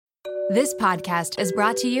This podcast is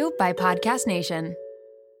brought to you by Podcast Nation.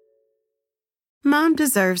 Mom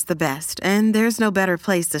deserves the best, and there's no better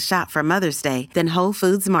place to shop for Mother's Day than Whole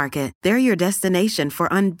Foods Market. They're your destination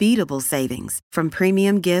for unbeatable savings, from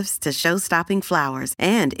premium gifts to show-stopping flowers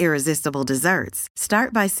and irresistible desserts.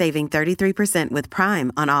 Start by saving 33% with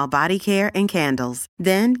Prime on all body care and candles.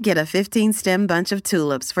 Then get a 15-stem bunch of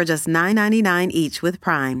tulips for just $9.99 each with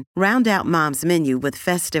Prime. Round out Mom's menu with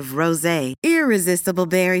festive rosé, irresistible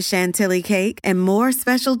berry chantilly cake, and more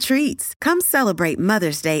special treats. Come celebrate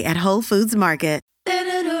Mother's Day at Whole Foods Market.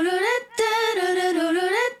 And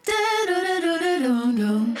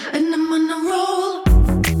I'm on a roll.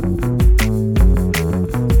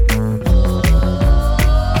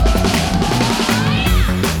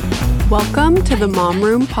 Welcome to the Mom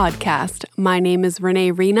Room Podcast. My name is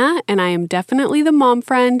Renee Rena, and I am definitely the mom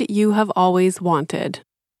friend you have always wanted.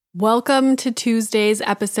 Welcome to Tuesday's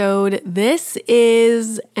episode. This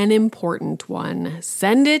is an important one.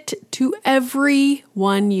 Send it to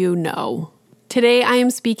everyone you know. Today I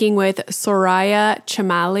am speaking with Soraya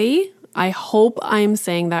Chemaly. I hope I'm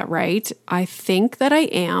saying that right. I think that I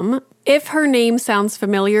am. If her name sounds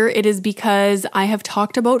familiar, it is because I have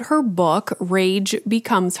talked about her book, Rage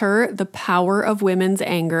Becomes Her, The Power of Women's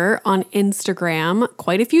Anger, on Instagram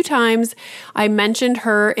quite a few times. I mentioned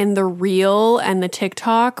her in the Reel and the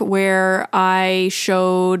TikTok where I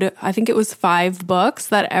showed, I think it was 5 books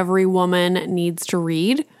that every woman needs to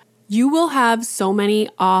read. You will have so many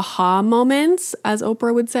aha moments, as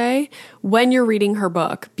Oprah would say, when you're reading her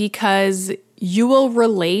book, because you will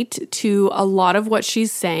relate to a lot of what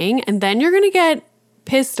she's saying, and then you're going to get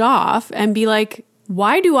pissed off and be like,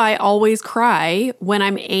 why do I always cry when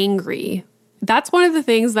I'm angry? That's one of the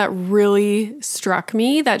things that really struck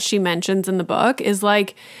me that she mentions in the book is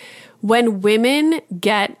like, when women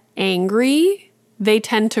get angry, they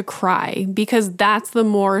tend to cry because that's the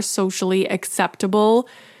more socially acceptable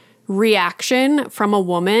reaction from a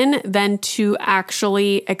woman than to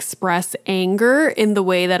actually express anger in the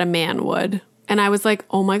way that a man would. And I was like,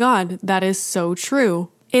 oh my God, that is so true.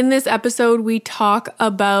 In this episode, we talk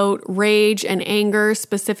about rage and anger,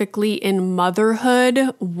 specifically in motherhood,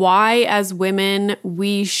 why as women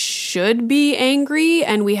we should be angry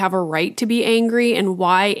and we have a right to be angry, and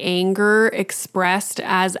why anger expressed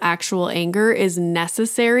as actual anger is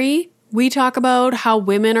necessary. We talk about how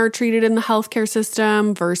women are treated in the healthcare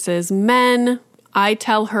system versus men. I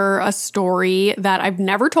tell her a story that I've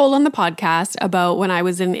never told on the podcast about when I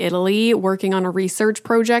was in Italy working on a research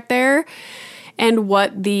project there, and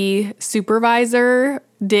what the supervisor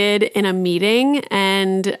did in a meeting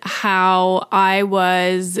and how I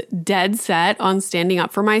was dead set on standing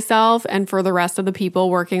up for myself and for the rest of the people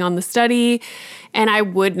working on the study. And I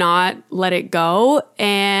would not let it go.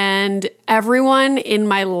 And everyone in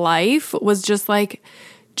my life was just like,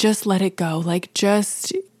 just let it go.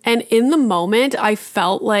 And in the moment, I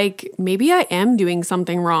felt like maybe I am doing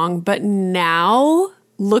something wrong. But now,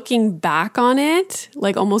 looking back on it,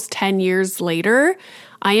 like almost 10 years later,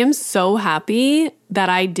 I am so happy that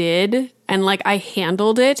I did and like I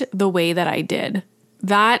handled it the way that I did.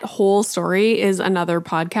 That whole story is another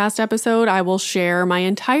podcast episode. I will share my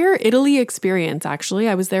entire Italy experience, actually.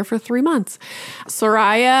 I was there for 3 months.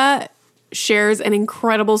 Soraya shares an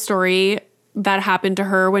incredible story that happened to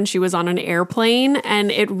her when she was on an airplane,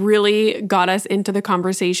 and it really got us into the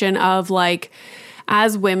conversation of like,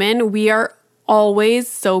 as women, we are always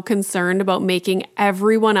so concerned about making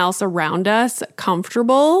everyone else around us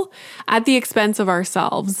comfortable at the expense of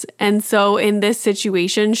ourselves. And so in this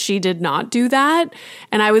situation, she did not do that.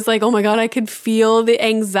 And I was like, oh my God, I could feel the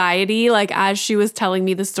anxiety like as she was telling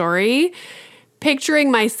me the story,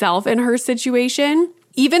 picturing myself in her situation,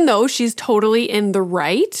 even though she's totally in the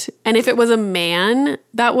right. And if it was a man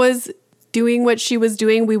that was doing what she was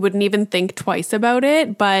doing, we wouldn't even think twice about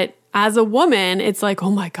it. But as a woman, it's like,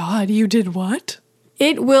 oh my God, you did what?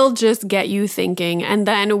 It will just get you thinking. And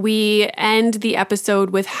then we end the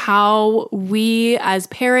episode with how we as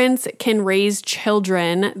parents can raise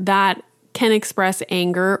children that can express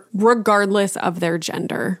anger regardless of their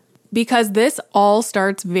gender. Because this all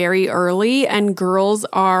starts very early and girls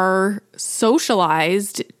are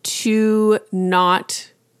socialized to not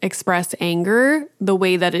express anger the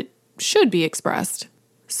way that it should be expressed.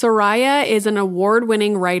 Soraya is an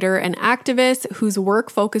award-winning writer and activist whose work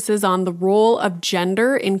focuses on the role of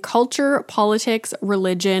gender in culture, politics,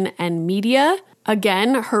 religion, and media.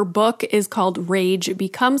 Again, her book is called Rage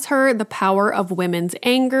Becomes Her, The Power of Women's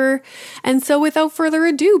Anger. And so without further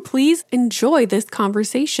ado, please enjoy this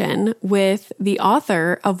conversation with the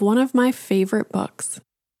author of one of my favorite books.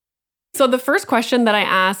 So the first question that I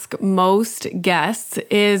ask most guests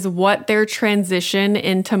is what their transition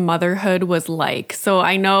into motherhood was like. So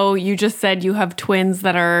I know you just said you have twins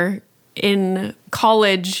that are in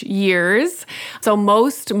college years. So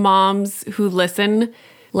most moms who listen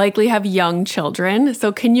likely have young children.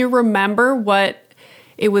 So can you remember what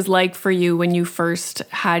it was like for you when you first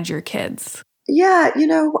had your kids? Yeah,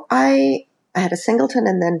 I had a singleton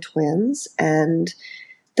and then twins, and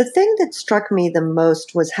the thing that struck me the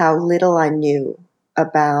most was how little I knew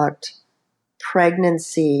about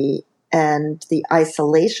pregnancy and the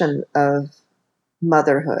isolation of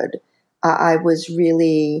motherhood. I was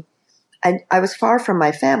really, I was far from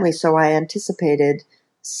my family, so I anticipated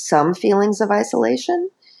some feelings of isolation,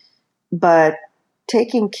 but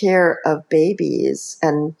taking care of babies,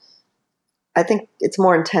 and I think it's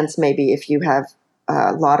more intense maybe if you have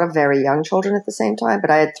a lot of very young children at the same time, but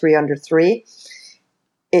I had 3 under 3.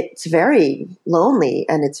 It's very lonely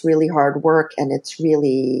and it's really hard work and it's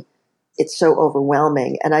so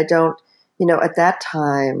overwhelming. And I don't, at that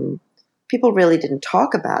time, people really didn't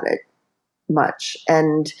talk about it much.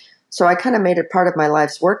 And so I kind of made it part of my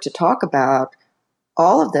life's work to talk about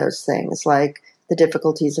all of those things, like the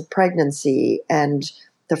difficulties of pregnancy and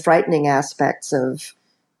the frightening aspects of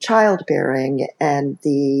childbearing and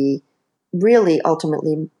the really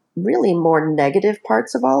ultimately really more negative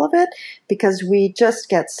parts of all of it, because we just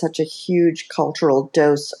get such a huge cultural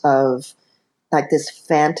dose of like this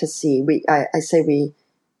fantasy. I say we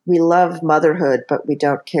love motherhood, but we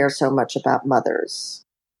don't care so much about mothers.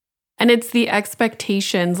 And it's the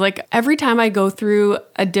expectations. Like every time I go through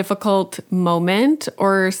a difficult moment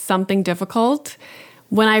or something difficult,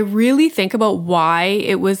 when I really think about why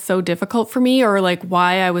it was so difficult for me or like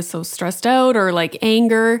why I was so stressed out or like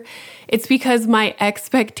anger, it's because my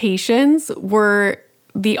expectations were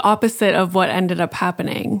the opposite of what ended up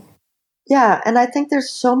happening. Yeah, and I think there's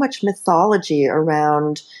so much mythology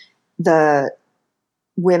around the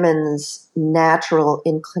women's natural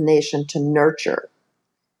inclination to nurture.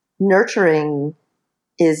 Nurturing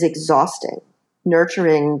is exhausting.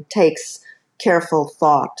 Nurturing takes careful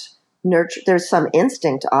thought. There's some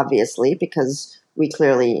instinct, obviously, because we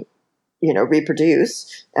clearly,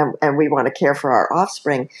 reproduce and we want to care for our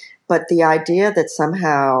offspring. But the idea that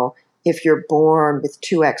somehow if you're born with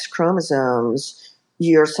 2X chromosomes,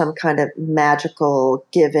 you're some kind of magical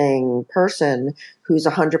giving person who's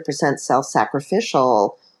 100%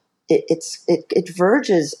 self-sacrificial, it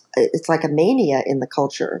verges, it's like a mania in the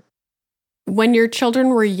culture. When your children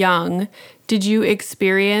were young, did you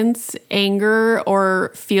experience anger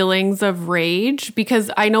or feelings of rage? Because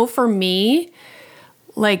I know for me,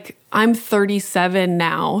 like I'm 37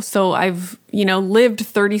 now, so I've, lived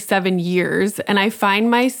 37 years, and I find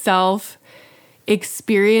myself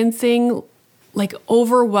experiencing like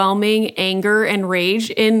overwhelming anger and rage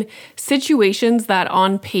in situations that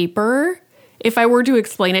on paper, if I were to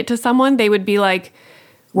explain it to someone, they would be like,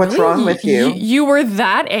 what's really? wrong with you? You were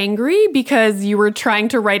that angry because you were trying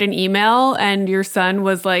to write an email and your son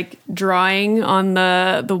was like drawing on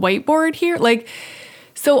the whiteboard here? Like,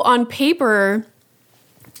 so on paper,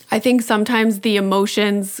 I think sometimes the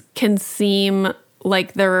emotions can seem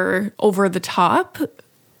like they're over the top.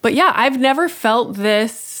 But yeah, I've never felt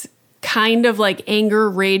this kind of like anger,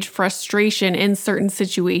 rage, frustration in certain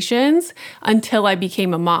situations until I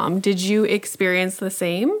became a mom. Did you experience the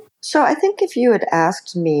same? So I think if you had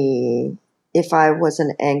asked me if I was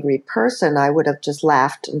an angry person, I would have just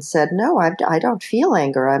laughed and said, no, I don't feel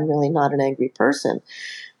anger. I'm really not an angry person.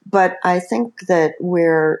 But I think that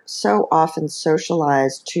we're so often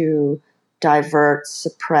socialized to divert,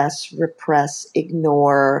 suppress, repress,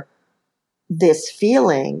 ignore this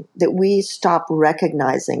feeling that we stop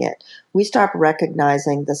recognizing it. We stop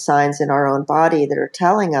recognizing the signs in our own body that are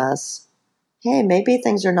telling us, hey, maybe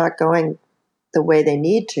things are not going the way they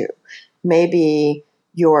need to. Maybe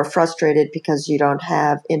you're frustrated because you don't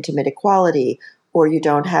have intimate equality, or you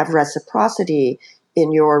don't have reciprocity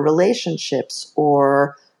in your relationships,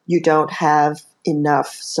 or you don't have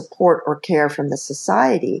enough support or care from the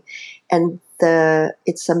society. And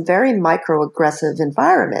it's some very microaggressive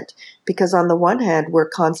environment, because on the one hand, we're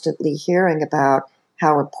constantly hearing about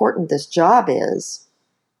how important this job is.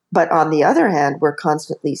 But on the other hand, we're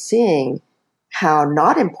constantly seeing how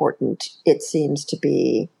not important it seems to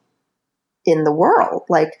be in the world.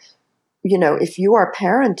 Like, if you are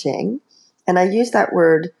parenting, and I use that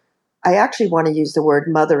word, I actually want to use the word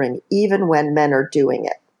mothering, even when men are doing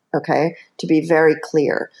it, okay? To be very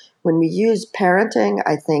clear. When we use parenting,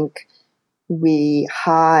 I think we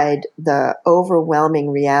hide the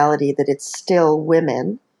overwhelming reality that it's still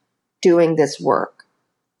women doing this work.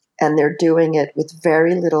 And they're doing it with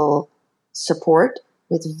very little support,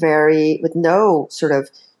 with no sort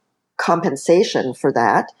of compensation for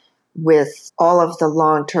that, with all of the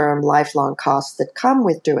long-term, lifelong costs that come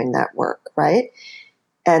with doing that work, right?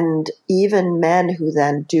 And even men who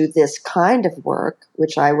then do this kind of work,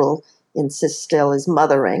 which I will insist still is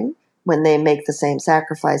mothering, when they make the same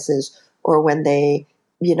sacrifices or when they,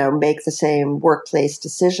 make the same workplace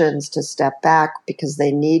decisions to step back because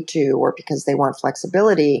they need to or because they want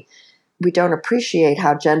flexibility, we don't appreciate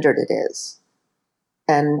how gendered it is.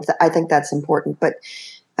 And I think that's important. But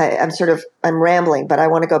I'm rambling, but I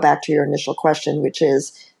want to go back to your initial question, which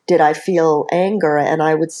is, did I feel anger? And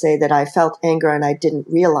I would say that I felt anger and I didn't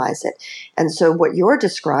realize it. And so what you're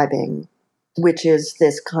describing, which is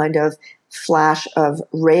this kind of flash of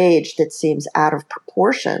rage that seems out of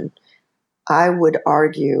proportion, I would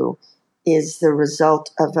argue is the result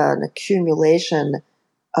of an accumulation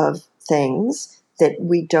of things that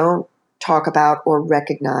we don't talk about or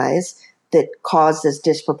recognize that cause this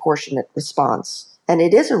disproportionate response. And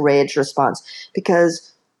it is a rage response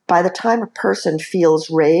because by the time a person feels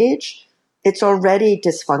rage, it's already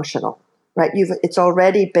dysfunctional, right? It's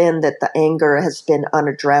already been that the anger has been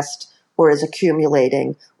unaddressed or is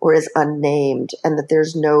accumulating or is unnamed, and that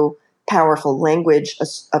there's no powerful language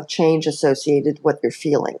of change associated with what you're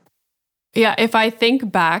feeling. Yeah, if I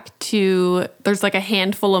think back to, there's like a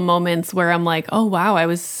handful of moments where I'm like, oh, wow,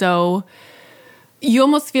 you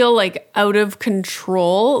almost feel like out of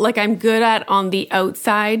control. Like I'm good at on the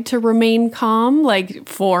outside to remain calm, like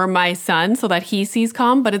for my son so that he sees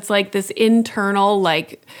calm. But it's like this internal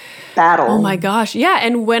like battle. Oh my gosh. Yeah.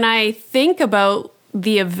 And when I think about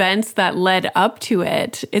the events that led up to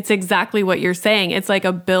it, it's exactly what you're saying. It's like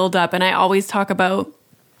a buildup. And I always talk about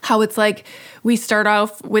how it's like we start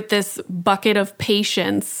off with this bucket of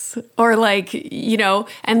patience or like,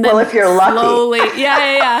 and then well, if you're slowly, lucky.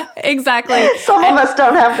 Yeah, exactly. Some of us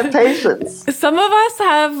don't have the patience. Some of us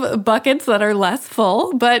have buckets that are less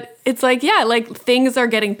full, but it's like, like things are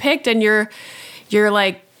getting picked and you're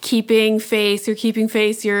like keeping face,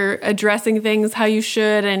 you're addressing things how you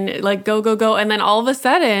should and like go. And then all of a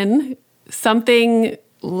sudden something,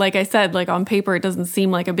 like I said, like on paper, it doesn't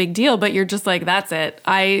seem like a big deal, but you're just like, that's it.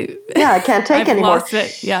 I can't take anymore. Lost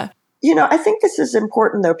it. Yeah. I think this is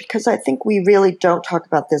important though, because I think we really don't talk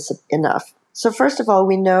about this enough. So first of all,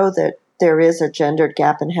 we know that there is a gendered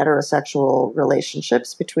gap in heterosexual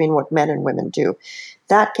relationships between what men and women do.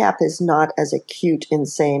 That gap is not as acute in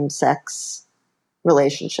same-sex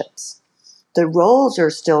relationships. The roles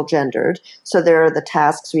are still gendered. So there are the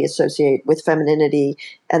tasks we associate with femininity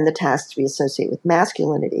and the tasks we associate with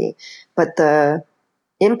masculinity. But the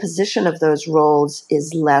imposition of those roles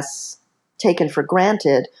is less taken for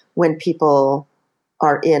granted when people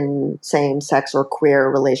are in same-sex or queer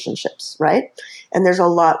relationships, right? And there's a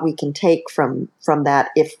lot we can take from that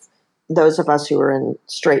if those of us who are in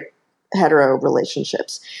straight hetero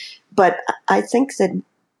relationships. But I think that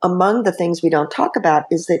among the things we don't talk about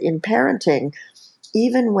is that in parenting,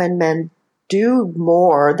 even when men do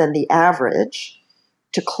more than the average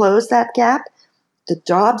to close that gap, the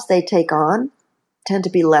jobs they take on tend to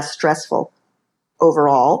be less stressful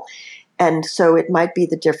overall. And so it might be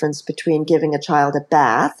the difference between giving a child a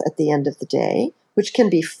bath at the end of the day, which can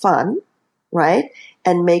be fun, right?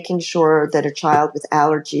 And making sure that a child with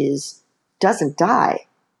allergies doesn't die.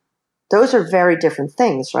 Those are very different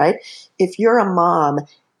things, right? If you're a mom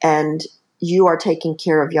and you are taking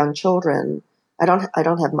care of young children, I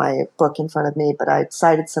don't have my book in front of me, but I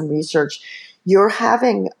cited some research. You're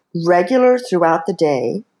having regular throughout the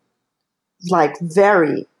day, like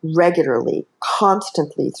very regularly,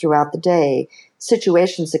 constantly throughout the day,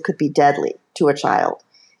 situations that could be deadly to a child.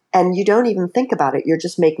 And you don't even think about it. You're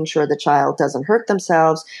just making sure the child doesn't hurt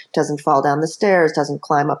themselves, doesn't fall down the stairs, doesn't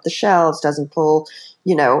climb up the shelves, doesn't pull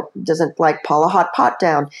a hot pot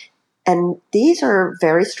down. And these are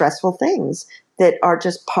very stressful things that are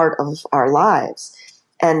just part of our lives.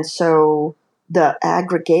 And so the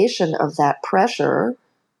aggregation of that pressure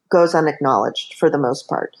goes unacknowledged for the most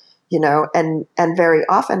part, and very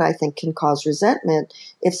often I think can cause resentment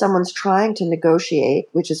if someone's trying to negotiate,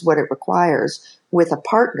 which is what it requires, with a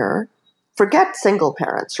partner. Forget single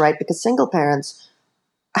parents, right? Because single parents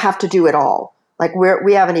have to do it all. Like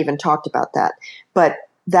we haven't even talked about that. But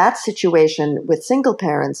that situation with single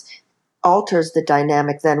parents alters the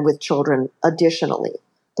dynamic then with children additionally.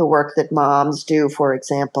 The work that moms do, for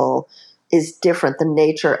example, is different. The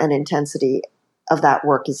nature and intensity of that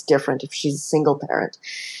work is different if she's a single parent.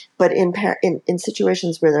 But in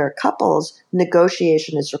situations where there are couples,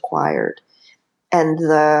 negotiation is required. And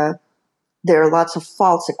there are lots of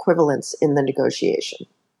false equivalents in the negotiation.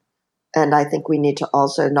 And I think we need to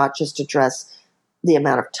also not just address the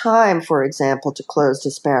amount of time, for example, to close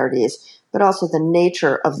disparities, but also the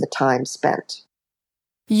nature of the time spent.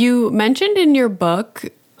 You mentioned in your book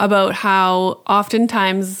about how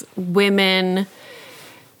oftentimes women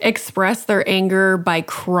express their anger by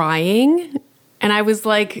crying. And I was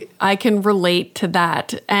like, I can relate to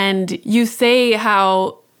that. And you say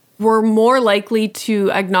how we're more likely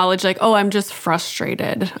to acknowledge like, oh, I'm just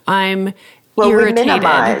frustrated. I'm irritated. We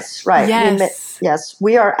minimize, right? Yes. Yes,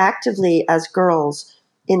 we are actively, as girls,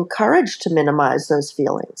 encouraged to minimize those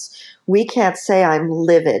feelings. We can't say I'm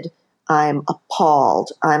livid, I'm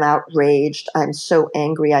appalled, I'm outraged, I'm so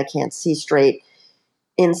angry I can't see straight.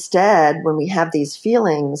 Instead, when we have these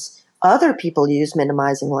feelings, other people use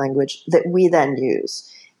minimizing language that we then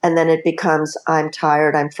use. And then it becomes, I'm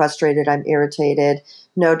tired, I'm frustrated, I'm irritated.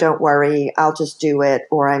 No, don't worry, I'll just do it,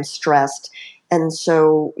 or I'm stressed. And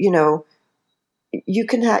so, you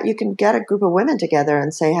can get a group of women together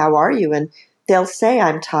and say, how are you? And they'll say,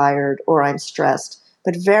 I'm tired or I'm stressed.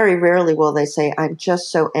 But very rarely will they say, I'm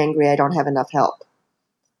just so angry I don't have enough help.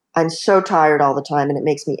 I'm so tired all the time and it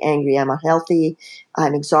makes me angry. I'm unhealthy.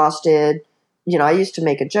 I'm exhausted. I used to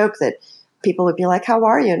make a joke that people would be like, how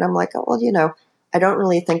are you? And I'm like, oh, well, I don't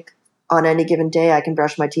really think on any given day I can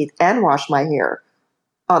brush my teeth and wash my hair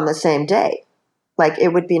on the same day. Like,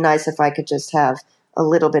 it would be nice if I could just have a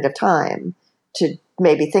little bit of time to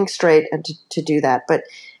maybe think straight and to do that. But,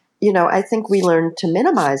 I think we learn to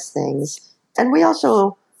minimize things. And we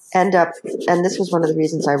also end up, and this was one of the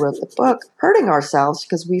reasons I wrote the book, hurting ourselves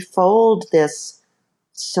because we fold this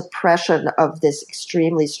suppression of this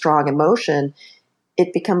extremely strong emotion.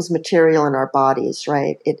 It becomes material in our bodies,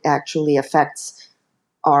 right? It actually affects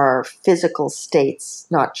our physical states,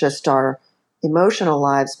 not just our emotional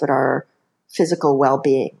lives, but our physical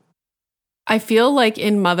well-being. I feel like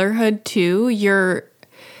in motherhood too,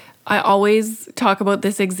 I always talk about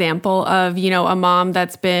this example of, a mom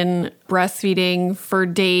that's been breastfeeding for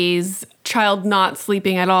days, child not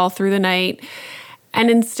sleeping at all through the night. And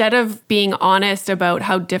instead of being honest about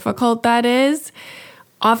how difficult that is,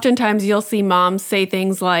 oftentimes you'll see moms say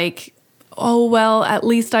things like, oh, well, at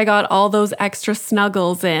least I got all those extra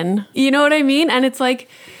snuggles in. You know what I mean? And it's like,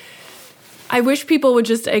 I wish people would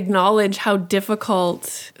just acknowledge how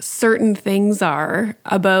difficult certain things are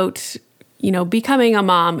about, becoming a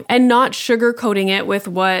mom and not sugarcoating it with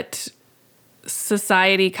what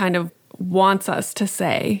society kind of wants us to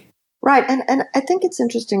say. Right. And I think it's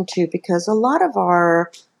interesting, too, because a lot of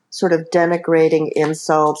our sort of denigrating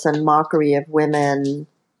insults and mockery of women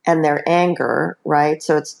and their anger, right?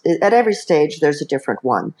 So it's at every stage, there's a different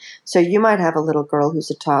one. So you might have a little girl who's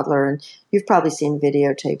a toddler, and you've probably seen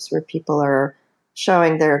videotapes where people are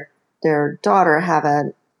showing their daughter have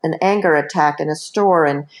an anger attack in a store,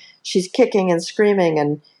 and she's kicking and screaming,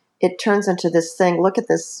 and it turns into this thing. Look at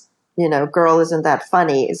this, girl, isn't that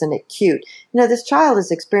funny? Isn't it cute? This child is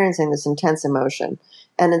experiencing this intense emotion.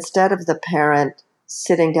 And instead of the parent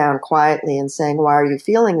sitting down quietly and saying, why are you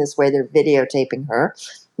feeling this way? They're videotaping her.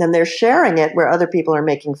 Then they're sharing it where other people are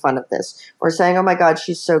making fun of this or saying, oh my God,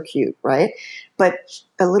 she's so cute, right? But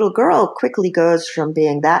a little girl quickly goes from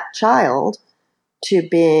being that child to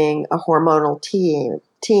being a hormonal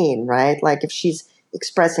teen, right? Like if she's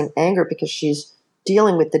expressing anger because she's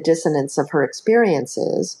dealing with the dissonance of her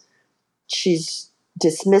experiences, she's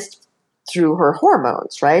dismissed through her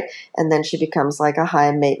hormones, right? And then she becomes like a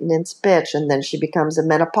high maintenance bitch, and then she becomes a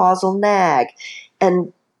menopausal nag.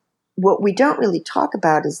 And what we don't really talk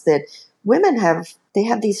about is that women have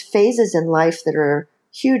these phases in life that are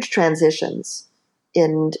huge transitions.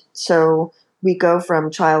 And so we go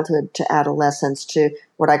from childhood to adolescence to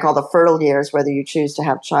what I call the fertile years, whether you choose to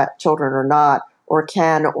have children or not, or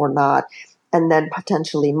can or not, and then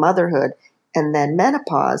potentially motherhood, and then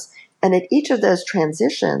menopause. And at each of those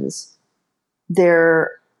transitions,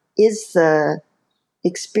 there is the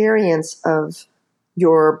experience of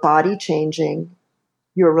your body changing,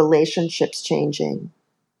 your relationships changing,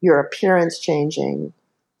 your appearance changing,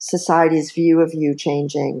 society's view of you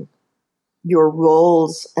changing, your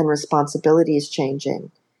roles and responsibilities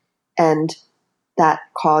changing. And that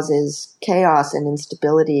causes chaos and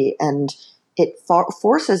instability, and it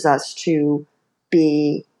forces us to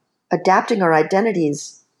be adapting our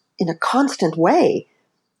identities in a constant way.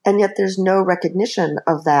 And yet there's no recognition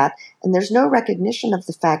of that. And there's no recognition of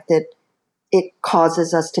the fact that it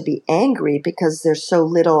causes us to be angry because there's so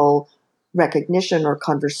little recognition or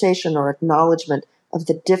conversation or acknowledgement of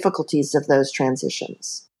the difficulties of those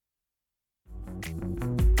transitions.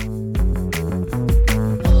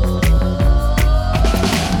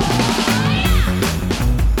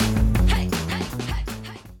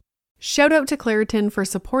 Shout out to Claritin for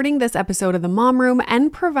supporting this episode of The Mom Room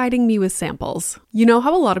and providing me with samples. You know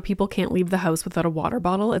how a lot of people can't leave the house without a water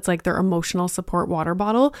bottle? It's like their emotional support water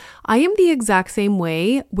bottle. I am the exact same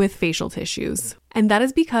way with facial tissues. And that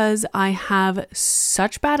is because I have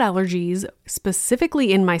such bad allergies,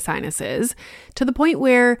 specifically in my sinuses, to the point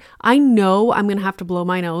where I know I'm going to have to blow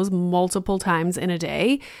my nose multiple times in a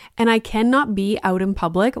day, and I cannot be out in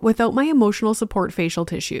public without my emotional support facial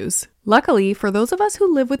tissues. Luckily, for those of us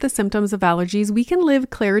who live with the symptoms of allergies, we can live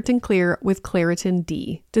Claritin Clear with Claritin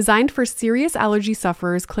D. Designed for serious allergy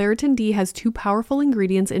sufferers, Claritin D has 2 powerful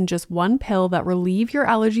ingredients in just one pill that relieve your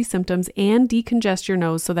allergy symptoms and decongest your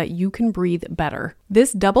nose so that you can breathe better.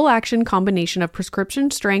 This double action combination of prescription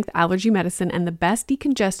strength allergy medicine and the best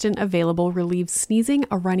decongestant available relieves sneezing,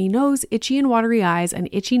 a runny nose, itchy and watery eyes, an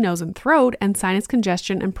itchy nose and throat, and sinus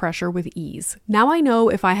congestion and pressure with ease. Now I know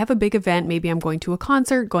if I have a big event, maybe I'm going to a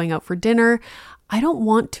concert, going out for dinner, I don't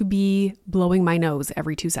want to be blowing my nose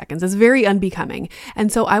every 2 seconds. It's very unbecoming.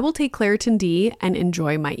 And so I will take Claritin D and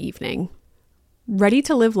enjoy my evening. Ready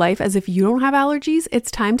to live life as if you don't have allergies? It's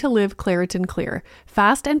time to live Claritin Clear.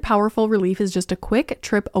 Fast and powerful relief is just a quick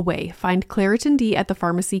trip away. Find Claritin D at the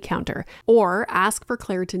pharmacy counter or ask for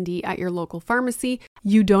Claritin D at your local pharmacy.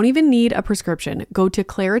 You don't even need a prescription. Go to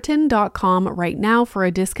Claritin.com right now for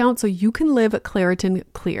a discount so you can live Claritin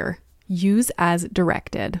Clear. Use as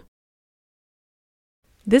directed.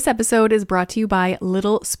 This episode is brought to you by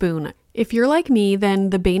Little Spoon. If you're like me,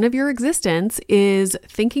 then the bane of your existence is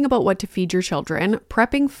thinking about what to feed your children,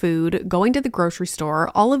 prepping food, going to the grocery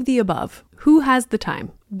store, all of the above. Who has the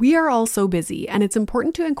time? We are all so busy, and it's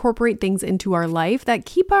important to incorporate things into our life that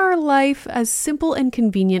keep our life as simple and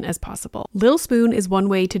convenient as possible. Little Spoon is one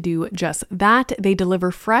way to do just that. They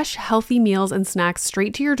deliver fresh, healthy meals and snacks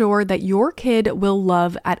straight to your door that your kid will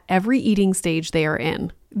love at every eating stage they are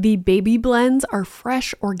in. The baby blends are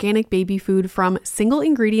fresh, organic baby food from single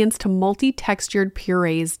ingredients to multi-textured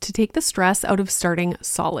purees to take the stress out of starting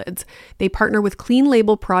solids. They partner with Clean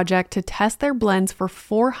Label Project to test their blends for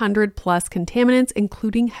 400 plus contaminants,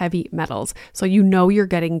 including heavy metals, so you know you're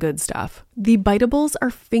getting good stuff. The Biteables are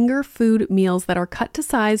finger food meals that are cut to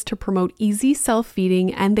size to promote easy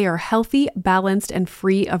self-feeding, and they are healthy, balanced, and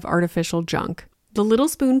free of artificial junk. The Little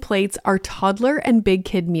Spoon plates are toddler and big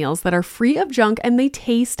kid meals that are free of junk and they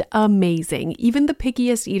taste amazing. Even the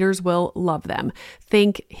pickiest eaters will love them.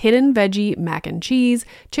 Think hidden veggie mac and cheese,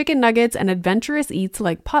 chicken nuggets, and adventurous eats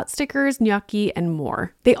like pot stickers, gnocchi, and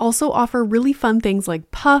more. They also offer really fun things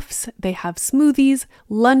like puffs. They have smoothies,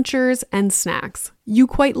 lunchers, and snacks. You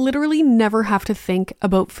quite literally never have to think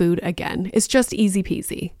about food again. It's just easy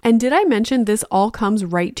peasy. And did I mention this all comes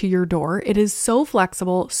right to your door? It is so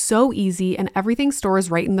flexible, so easy, and everything stores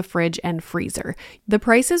right in the fridge and freezer. The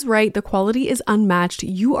price is right, the quality is unmatched.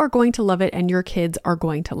 You are going to love it and your kids are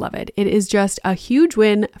going to love it. It is just a huge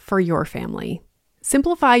win for your family.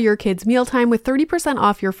 Simplify your kids' mealtime with 30%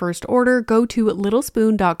 off your first order. Go to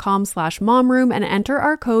littlespoon.com/momroom and enter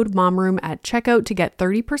our code momroom at checkout to get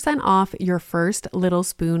 30% off your first Little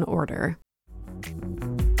Spoon order.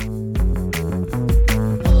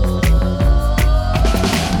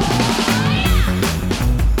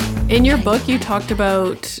 In your book, you talked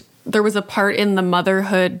about, there was a part in the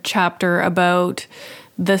motherhood chapter about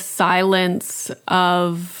the silence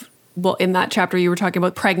of, well, in that chapter, you were talking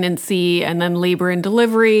about pregnancy and then labor and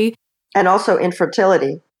delivery. And also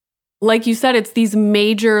infertility. Like you said, it's these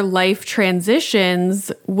major life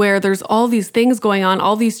transitions where there's all these things going on,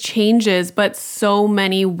 all these changes, but so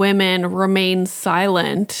many women remain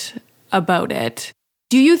silent about it.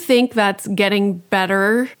 Do you think that's getting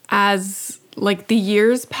better as like the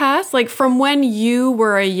years pass? Like from when you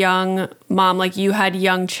were a young mom, like you had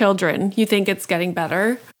young children, you think it's getting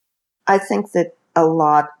better? I think that a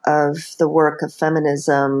lot of the work of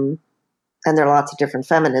feminism, and there are lots of different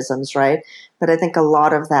feminisms, right? But I think a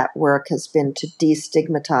lot of that work has been to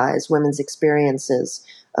destigmatize women's experiences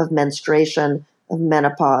of menstruation, of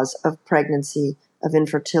menopause, of pregnancy, of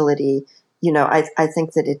infertility. You know, I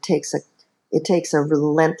think that it takes a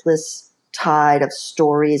relentless tide of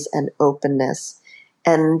stories and openness.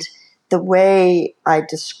 And the way I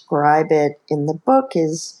describe it in the book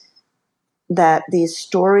is that these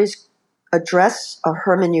stories address a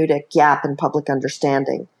hermeneutic gap in public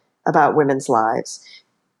understanding about women's lives.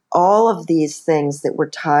 All of these things that were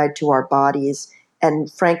tied to our bodies and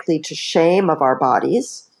frankly to shame of our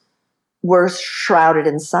bodies were shrouded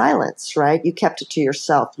in silence, right? You kept it to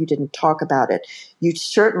yourself. You didn't talk about it. You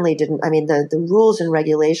certainly didn't. I mean, the rules and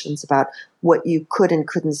regulations about what you could and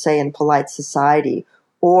couldn't say in polite society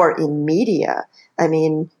or in media. I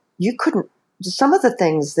mean, you couldn't, some of the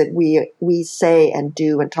things that we say and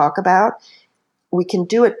do and talk about, we can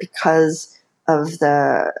do it because of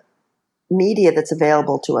the media that's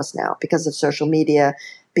available to us now, because of social media,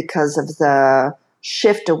 because of the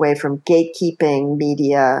shift away from gatekeeping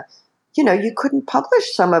media. You know, you couldn't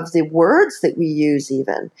publish some of the words that we use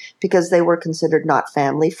even because they were considered not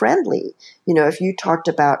family friendly. You know, if you talked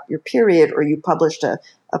about your period or you published a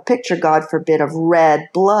picture, God forbid, of red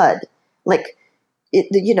blood, like,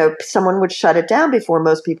 you know, someone would shut it down before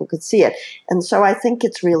most people could see it. And so I think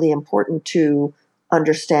it's really important to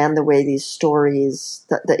understand the way these stories,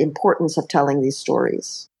 the importance of telling these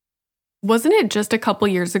stories. Wasn't it just a couple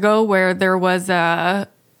years ago where there was I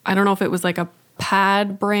don't know if it was like a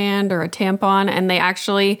pad brand or a tampon, and they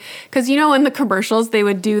actually, because you know in the commercials they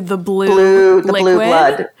would do the blue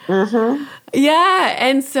blood. Mm-hmm. Yeah,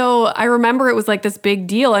 and so I remember it was like this big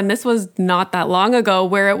deal, and this was not that long ago,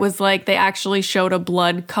 where it was like they actually showed a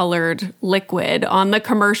blood-colored liquid on the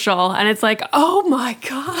commercial, and it's like, oh my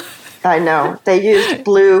God. I know. They used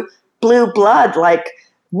blue blood, like,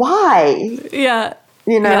 why? Yeah.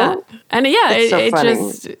 You know? Yeah. And yeah, it funny.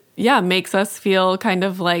 just makes us feel kind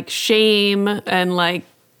of like shame and like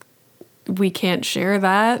we can't share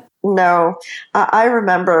that. No. I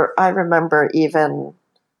remember even,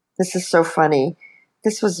 this is so funny.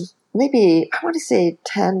 This was maybe, I want to say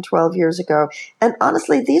 10, 12 years ago. And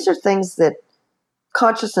honestly, these are things that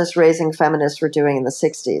consciousness raising feminists were doing in the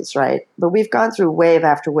 60s, right? But we've gone through wave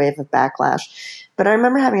after wave of backlash. But I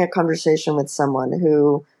remember having a conversation with someone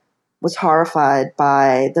who was horrified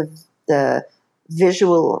by the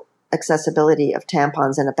visual accessibility of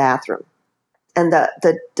tampons in a bathroom. And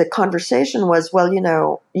the conversation was, well, you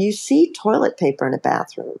know, you see toilet paper in a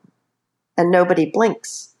bathroom and nobody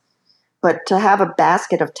blinks. But to have a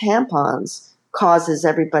basket of tampons causes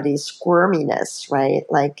everybody's squirminess, right?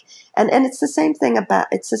 Like, and it's the same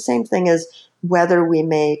thing as whether we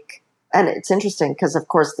make, and it's interesting because of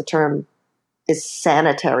course the term is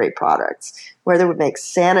sanitary products, whether we make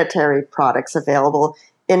sanitary products available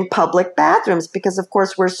in public bathrooms, because of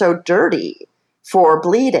course we're so dirty for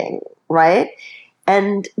bleeding, right?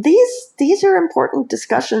 And these are important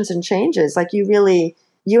discussions and changes. Like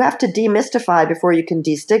you have to demystify before you can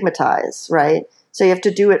destigmatize, right? So you have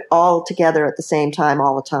to do it all together at the same time,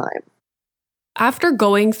 all the time. After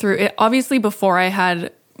going through it, obviously before I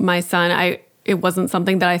had my son, it wasn't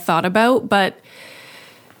something that I thought about, but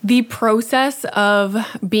the process of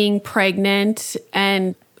being pregnant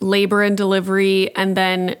and labor and delivery and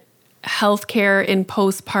then healthcare in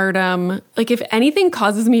postpartum, like if anything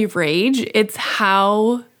causes me rage, it's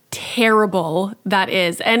how terrible that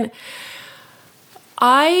is. And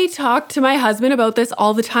I talk to my husband about this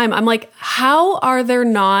all the time. I'm like, how are there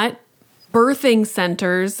not birthing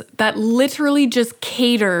centers that literally just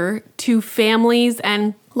cater to families?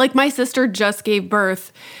 And like my sister just gave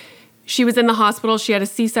birth. She was in the hospital. She had a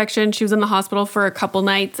C-section. She was in the hospital for a couple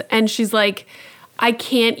nights. And she's like, I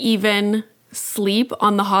can't even sleep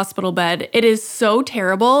on the hospital bed. It is so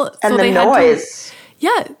terrible. And so the noise.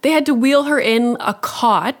 They had to wheel her in a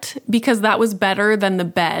cot because that was better than the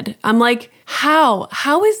bed. I'm like, how?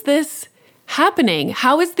 How is this happening?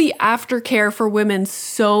 How is the aftercare for women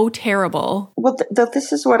so terrible? Well,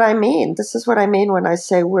 this is what I mean. This is what I mean when I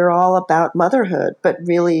say we're all about motherhood, but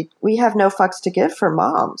really we have no fucks to give for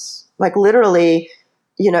moms. Like literally,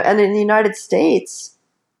 you know, and in the United States,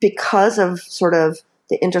 because of sort of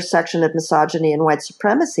the intersection of misogyny and white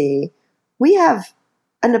supremacy, we have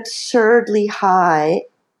an absurdly high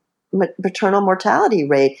maternal mortality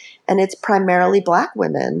rate, and it's primarily Black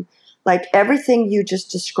women. Like everything you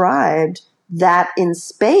just described, that in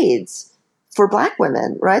spades for Black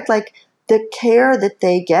women, right? Like the care that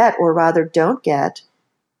they get, or rather don't get,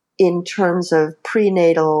 in terms of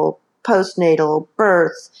prenatal, postnatal,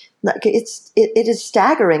 birth, like it is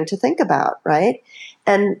staggering to think about, right?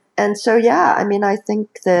 And so, yeah, I mean, I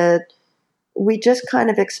think that we just kind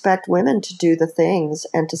of expect women to do the things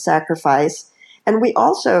and to sacrifice. And we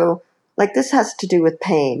also, like, this has to do with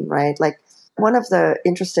pain, right? Like, one of the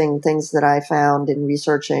interesting things that I found in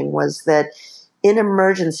researching was that in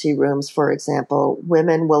emergency rooms, for example,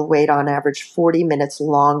 women will wait on average 40 minutes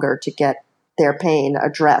longer to get their pain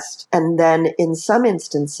addressed. And then in some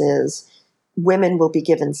instances, women will be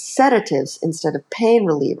given sedatives instead of pain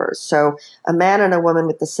relievers. So a man and a woman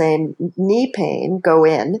with the same knee pain go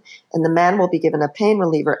in, and the man will be given a pain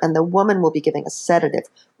reliever, and the woman will be given a sedative,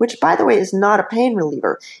 which, by the way, is not a pain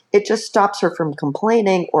reliever. It just stops her from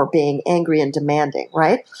complaining or being angry and demanding,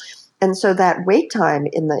 right? And so that wait time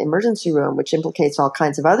in the emergency room, which implicates all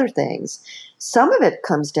kinds of other things, some of it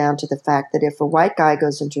comes down to the fact that if a white guy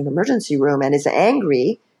goes into an emergency room and is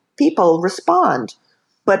angry, people respond.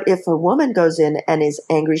 But if a woman goes in and is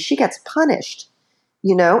angry, she gets punished.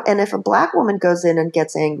 And if a Black woman goes in and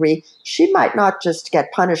gets angry, she might not just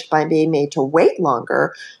get punished by being made to wait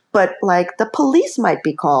longer, but like the police might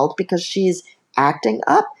be called because she's acting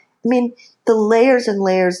up. I mean, the layers and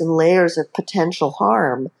layers and layers of potential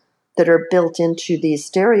harm that are built into these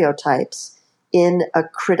stereotypes in a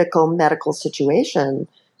critical medical situation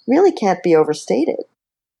really can't be overstated.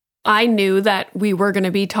 I knew that we were going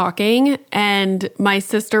to be talking, and my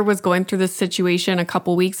sister was going through this situation a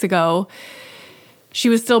couple weeks ago. She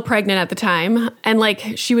was still pregnant at the time, and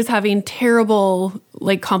like she was having terrible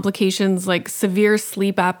like complications, like severe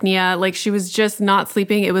sleep apnea. Like she was just not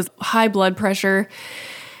sleeping. It was high blood pressure.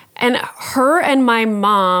 And her and my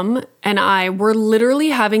mom and I were literally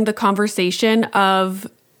having the conversation of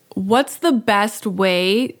what's the best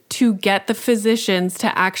way to get the physicians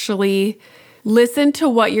to actually listen to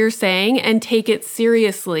what you're saying and take it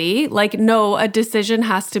seriously. Like, no, a decision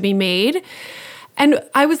has to be made. And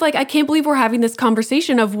I was like, I can't believe we're having this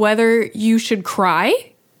conversation of whether you should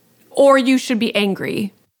cry or you should be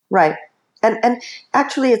angry. Right. And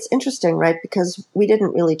actually, it's interesting, right? Because we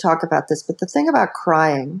didn't really talk about this, but the thing about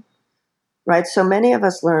crying, right? So many of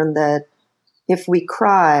us learn that if we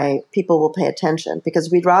cry, people will pay attention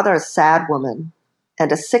because we'd rather a sad woman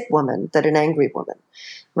and a sick woman than an angry woman,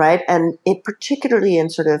 right? And it particularly in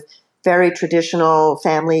sort of very traditional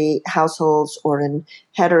family households or in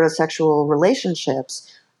heterosexual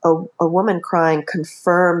relationships, a woman crying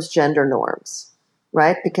confirms gender norms,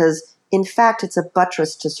 right? Because in fact, it's a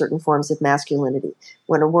buttress to certain forms of masculinity.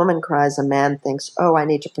 When a woman cries, a man thinks, oh, I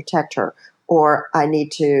need to protect her, or I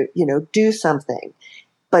need to, do something.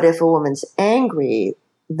 But if a woman's angry,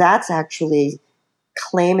 that's actually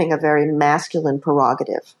claiming a very masculine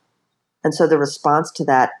prerogative. And so the response to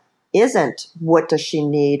that isn't what does she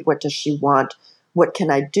need, what does she want, what can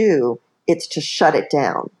I do? It's to shut it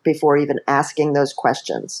down before even asking those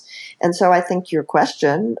questions. And so I think your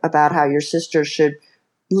question about how your sister should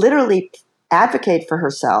literally advocate for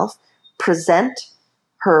herself, present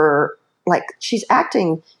her, like she's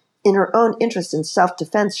acting in her own interest in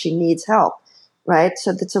self-defense, she needs help, right?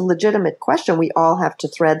 So that's a legitimate question. We all have to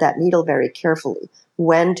thread that needle very carefully.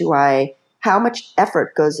 How much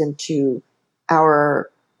effort goes into our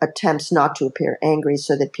attempts not to appear angry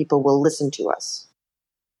so that people will listen to us?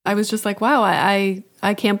 I was just like, wow,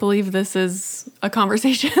 I can't believe this is a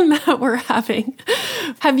conversation that we're having.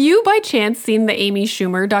 Have you by chance seen the Amy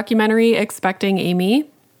Schumer documentary, Expecting Amy?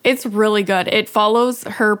 It's really good. It follows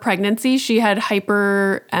her pregnancy. She had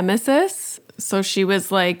hyperemesis. So she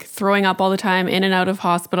was like throwing up all the time, in and out of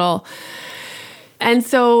hospital. And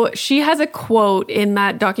so she has a quote in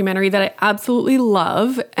that documentary that I absolutely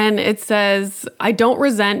love. And it says, I don't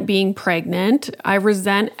resent being pregnant. I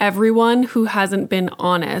resent everyone who hasn't been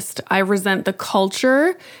honest. I resent the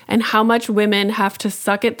culture and how much women have to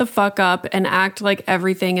suck it the fuck up and act like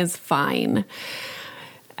everything is fine.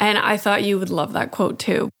 And I thought you would love that quote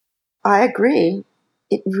too. I agree.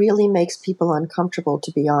 It really makes people uncomfortable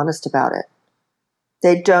to be honest about it.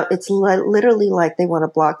 It's literally like they want to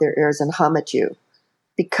block their ears and hum at you,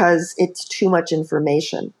 because it's too much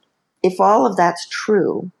information. If all of that's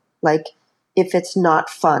true, like if it's not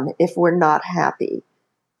fun, if we're not happy,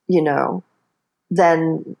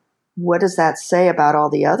 then what does that say about all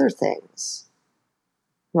the other things,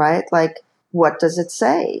 right? Like, what does it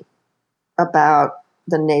say about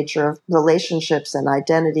the nature of relationships and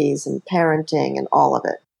identities and parenting and all of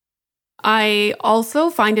it? I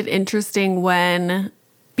also find it interesting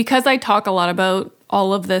because I talk a lot about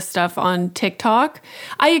all of this stuff on TikTok,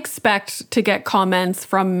 I expect to get comments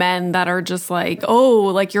from men that are just like, oh,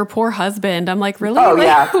 like your poor husband. I'm like, really? Oh, like,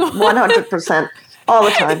 yeah, 100%. All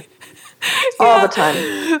the time. All the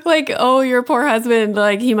time. Like, oh, your poor husband,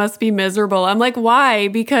 like he must be miserable. I'm like, why?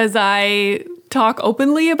 Because I talk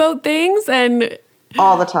openly about things and...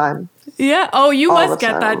 All the time. Yeah. Oh, you must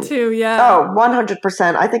get that too. Yeah. Oh,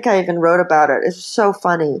 100%. I think I even wrote about it. It's so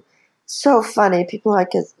funny. So funny. People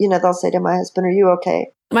like, they'll say to my husband, are you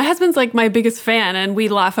okay? My husband's like my biggest fan and we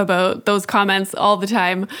laugh about those comments all the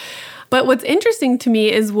time. But what's interesting to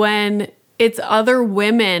me is when it's other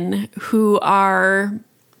women who are...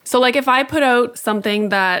 So like if I put out something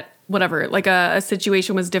that, whatever, like a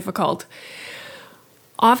situation was difficult,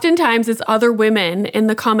 oftentimes it's other women in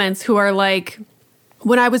the comments who are like,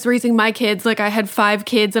 when I was raising my kids, like I had 5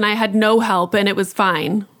 kids and I had no help and it was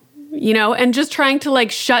fine. And just trying to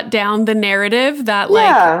like shut down the narrative that like...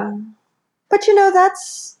 Yeah. But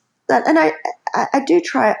that's that. And I do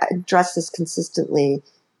try to address this consistently.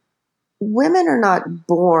 Women are not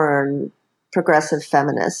born progressive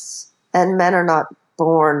feminists and men are not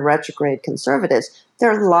born retrograde conservatives. There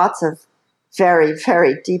are lots of very,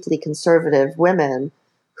 very deeply conservative women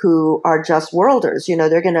who are just worlders.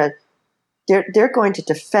 They're going to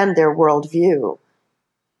defend their worldview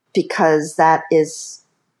because that is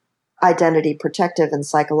identity protective and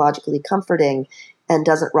psychologically comforting and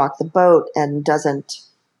doesn't rock the boat and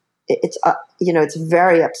it's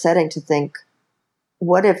very upsetting to think,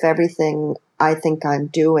 what if everything I think I'm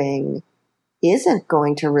doing isn't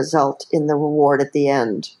going to result in the reward at the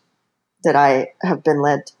end that I have been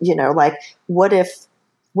led, what if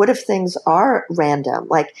things are random?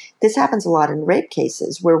 Like, this happens a lot in rape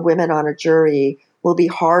cases where women on a jury will be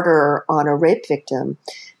harder on a rape victim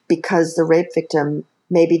because the rape victim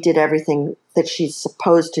maybe did everything that she's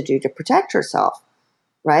supposed to do to protect herself,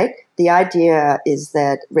 right? The idea is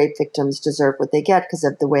that rape victims deserve what they get because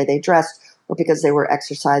of the way they dressed or because they were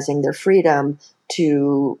exercising their freedom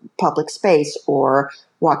to public space or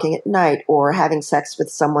walking at night or having sex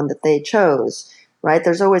with someone that they chose, right?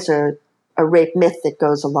 There's always a rape myth that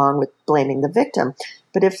goes along with blaming the victim.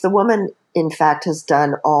 But if the woman, in fact, has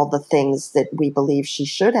done all the things that we believe she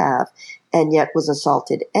should have and yet was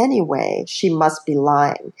assaulted anyway, she must be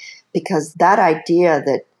lying, because that idea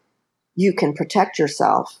that you can protect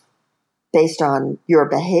yourself based on your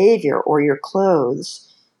behavior or your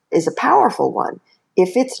clothes is a powerful one.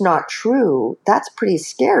 If it's not true, that's pretty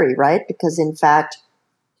scary, right? Because in fact,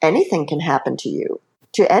 anything can happen to you,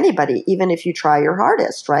 to anybody, even if you try your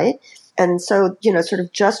hardest, right? And so, sort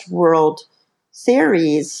of just world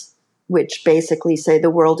theories, which basically say the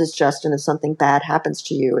world is just, and if something bad happens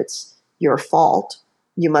to you, it's your fault.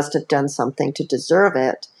 You must have done something to deserve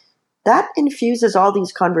it. That infuses all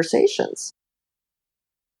these conversations.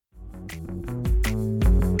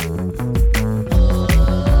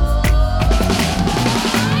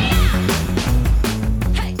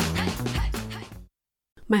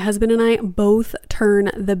 My husband and I both turn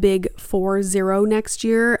the big 40 next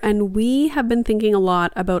year, and we have been thinking a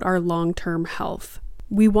lot about our long-term health.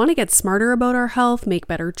 We want to get smarter about our health, make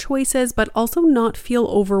better choices, but also not feel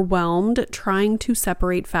overwhelmed trying to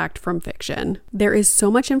separate fact from fiction. There is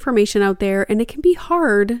so much information out there, and it can be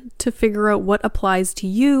hard to figure out what applies to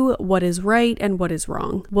you, what is right, and what is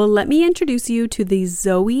wrong. Well, let me introduce you to the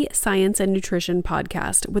Zoe Science and Nutrition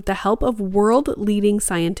podcast. With the help of world-leading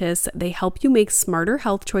scientists, they help you make smarter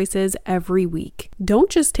health choices every week. Don't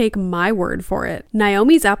just take my word for it.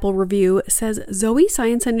 Naomi's Apple review says Zoe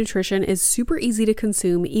Science and Nutrition is super easy to consume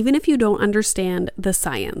even if you don't understand the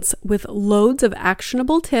science, with loads of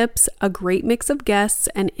actionable tips, a great mix of guests,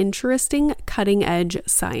 and interesting cutting-edge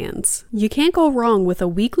science. You can't go wrong with a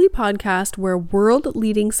weekly podcast where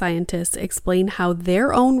world-leading scientists explain how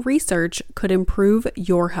their own research could improve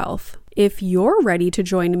your health. If you're ready to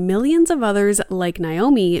join millions of others like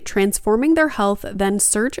Naomi transforming their health, then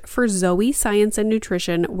search for Zoe Science and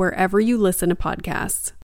Nutrition wherever you listen to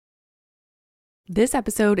podcasts. This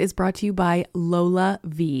episode is brought to you by Lola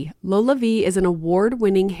V. Lola V is an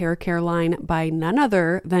award-winning hair care line by none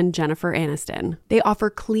other than Jennifer Aniston. They offer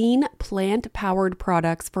clean, plant-powered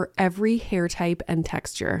products for every hair type and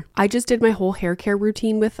texture. I just did my whole hair care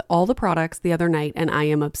routine with all the products the other night, and I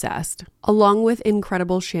am obsessed. Along with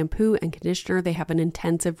incredible shampoo and conditioner, they have an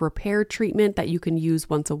intensive repair treatment that you can use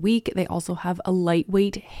once a week. They also have a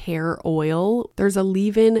lightweight hair oil. There's a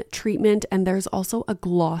leave-in treatment, and there's also a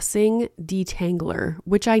glossing detangler,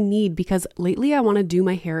 which I need because lately I want to do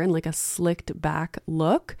my hair in like a slicked back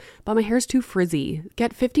look, but my hair's too frizzy.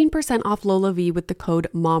 Get 15% off Lola V with the code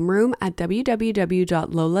MOMROOM at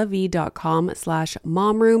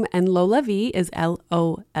www.lolav.com/momroom, and Lola V is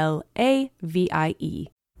LOLAVIE.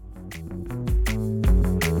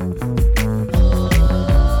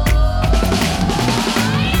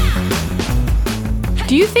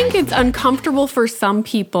 Do you think it's uncomfortable for some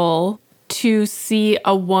people to see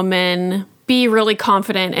a woman be really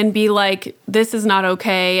confident and be like, this is not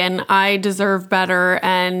okay and I deserve better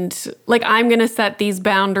and like I'm going to set these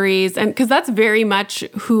boundaries, and because that's very much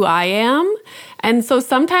who I am. And so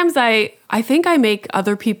sometimes I think I make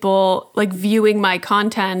other people like viewing my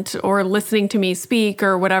content or listening to me speak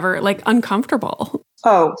or whatever like uncomfortable.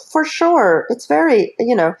 Oh, for sure. It's very, I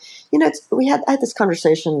had this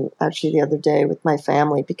conversation actually the other day with my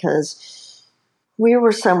family because we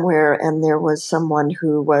were somewhere and there was someone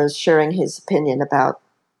who was sharing his opinion about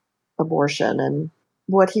abortion, and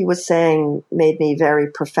what he was saying made me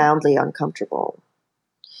very profoundly uncomfortable.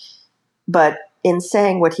 But in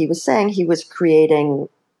saying what he was saying, he was creating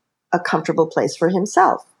a comfortable place for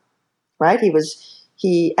himself, right? And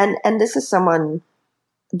this is someone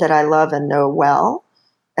that I love and know well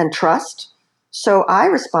and trust. So I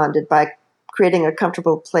responded by creating a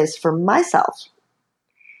comfortable place for myself,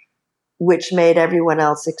 which made everyone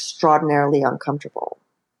else extraordinarily uncomfortable.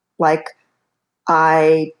 Like,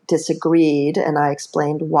 I disagreed and I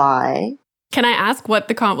explained why. Can I ask what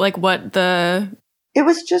the It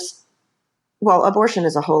was just, well, abortion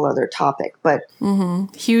is a whole other topic, but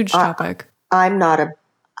huge topic.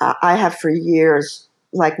 I have for years,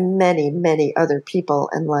 like many, many other people,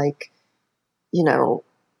 and like,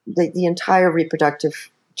 the entire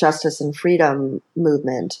reproductive justice and freedom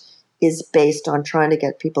movement is based on trying to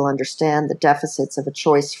get people to understand the deficits of a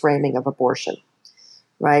choice framing of abortion,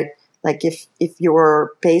 right? Like if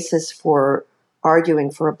your basis for arguing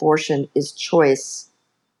for abortion is choice,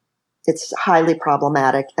 it's highly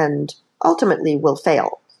problematic and ultimately will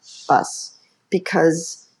fail us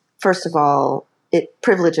because, first of all, it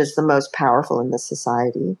privileges the most powerful in this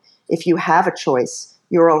society. If you have a choice,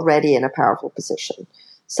 you're already in a powerful position.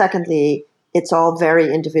 Secondly, it's all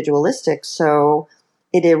very individualistic, so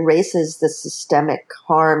it erases the systemic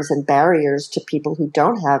harms and barriers to people who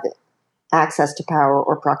don't have access to power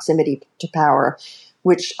or proximity to power,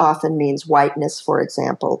 which often means whiteness, for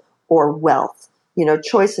example, or wealth.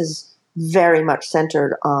 Choice is very much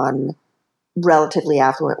centered on relatively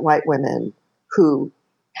affluent white women who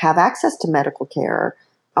have access to medical care,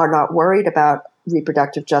 are not worried about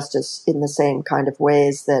reproductive justice in the same kind of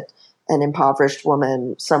ways that an impoverished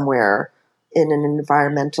woman somewhere in an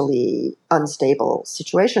environmentally unstable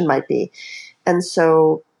situation might be. And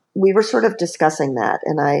so we were sort of discussing that.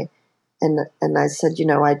 And I said,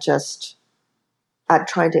 I'm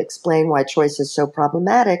trying to explain why choice is so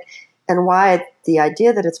problematic and why the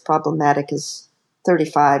idea that it's problematic is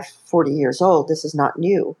 35, 40 years old. This is not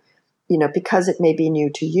new. Because it may be new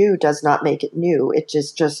to you does not make it new. It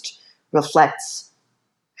just reflects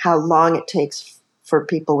how long it takes for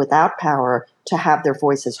people without power to have their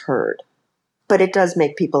voices heard. But it does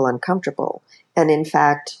make people uncomfortable. And in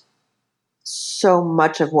fact, so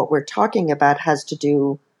much of what we're talking about has to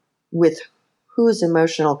do with whose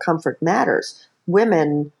emotional comfort matters.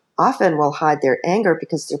 Women often will hide their anger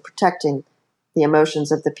because they're protecting the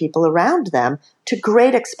emotions of the people around them to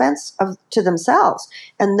great expense to themselves.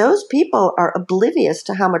 And those people are oblivious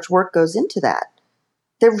to how much work goes into that.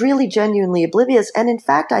 They're really genuinely oblivious. And in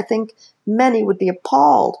fact, I think many would be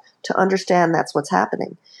appalled to understand that's what's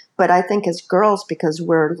happening. But I think as girls, because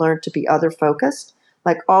we're learned to be other focused,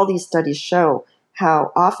 like all these studies show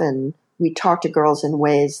how often we talk to girls in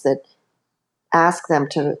ways that ask them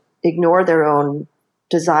to ignore their own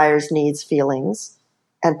desires, needs, feelings,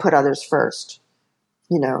 and put others first.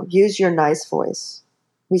 Use your nice voice.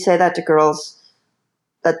 We say that to girls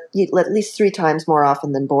at least 3 times more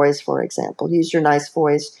often than boys, for example. Use your nice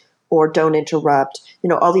voice or don't interrupt,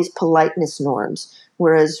 all these politeness norms.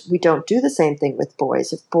 Whereas we don't do the same thing with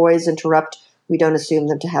boys. If boys interrupt, we don't assume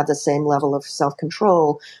them to have the same level of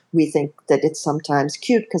self-control. We think that it's sometimes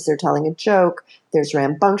cute because they're telling a joke. There's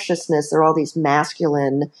rambunctiousness. There are all these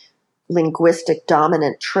masculine, linguistic,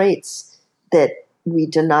 dominant traits that we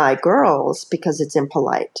deny girls because it's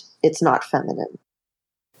impolite. It's not feminine.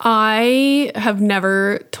 I have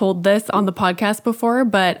never told this on the podcast before,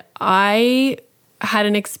 but I had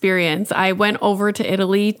an experience. I went over to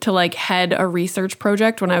Italy to head a research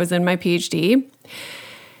project when I was in my PhD.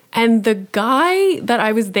 And the guy that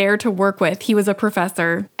I was there to work with, he was a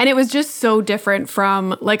professor. And it was just so different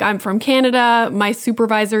from, I'm from Canada. My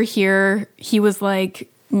supervisor here, he was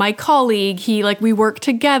my colleague. We worked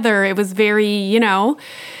together. It was very, And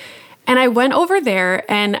I went over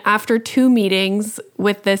there, and after 2 meetings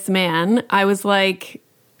with this man, I was like,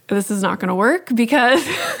 this is not going to work because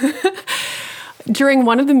during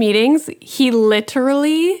one of the meetings, he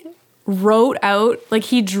literally wrote out,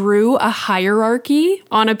 he drew a hierarchy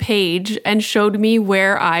on a page and showed me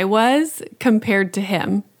where I was compared to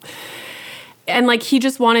him. And he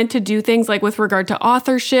just wanted to do things with regard to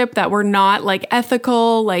authorship that were not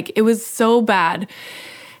ethical. It was so bad.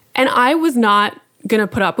 And I was not going to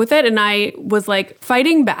put up with it. And I was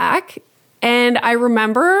fighting back. And I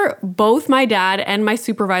remember both my dad and my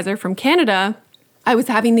supervisor from Canada, I was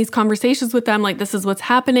having these conversations with them, this is what's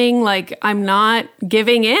happening. I'm not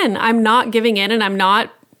giving in. I'm not giving in, and I'm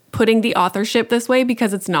not putting the authorship this way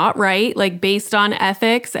because it's not right, based on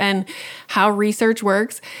ethics and how research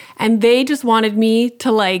works. And they just wanted me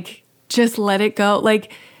to just let it go,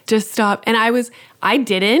 just stop. And I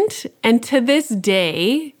didn't. And to this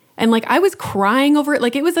day, and I was crying over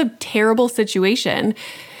it. It was a terrible situation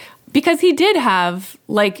because he did have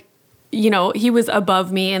he was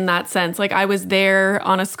above me in that sense. I was there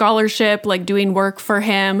on a scholarship, doing work for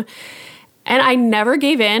him. And I never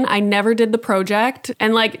gave in. I never did the project.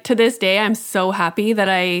 And to this day, I'm so happy that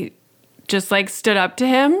I just stood up to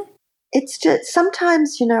him. It's just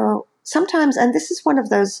sometimes, and this is one of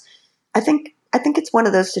those, I think it's one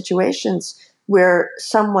of those situations where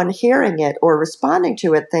someone hearing it or responding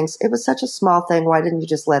to it thinks it was such a small thing. Why didn't you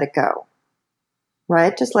just let it go?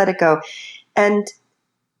 Right? Just let it go. And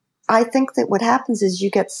I think that what happens is you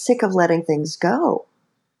get sick of letting things go.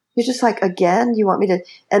 You're just like, again, you want me to,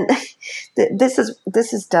 and this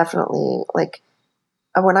is definitely like,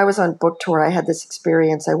 when I was on book tour, I had this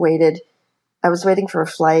experience. I was waiting for a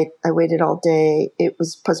flight. I waited all day. It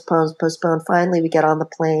was postponed. Finally, we get on the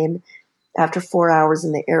plane after 4 hours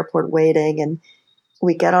in the airport waiting, and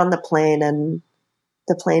we get on the plane, and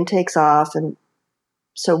the plane takes off. And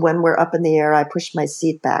so when we're up in the air, I push my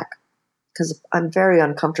seat back because I'm very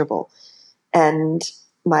uncomfortable. And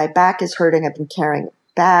my back is hurting. I've been carrying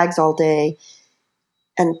bags all day.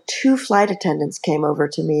 And 2 flight attendants came over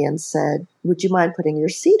to me and said, "Would you mind putting your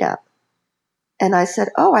seat up?" And I said,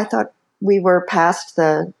 "Oh, I thought we were past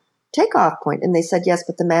the takeoff point." And they said, "Yes,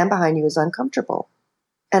 but the man behind you is uncomfortable."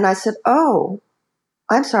 And I said, "Oh,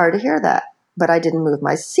 I'm sorry to hear that, but I didn't move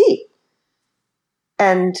my seat."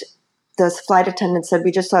 And the flight attendant said,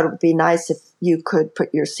 "We just thought it would be nice if you could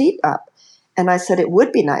put your seat up." And I said, "It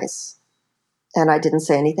would be nice." And I didn't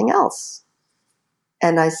say anything else.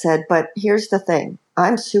 And I said, "But here's the thing.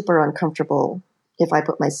 I'm super uncomfortable if I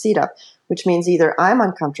put my seat up, which means either I'm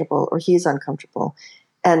uncomfortable or he's uncomfortable."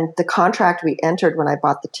 And the contract we entered when I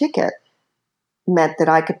bought the ticket meant that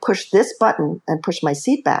I could push this button and push my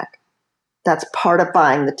seat back. That's part of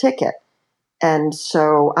buying the ticket. And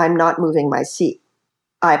so I'm not moving my seat.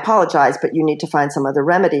 "I apologize, but you need to find some other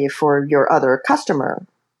remedy for your other customer."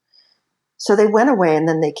 So they went away, and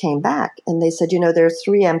then they came back and they said, "There are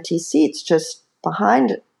 3 empty seats just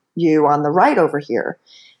behind you on the right over here."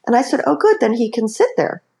 And I said, "Oh, good, then he can sit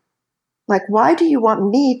there." Like, why do you want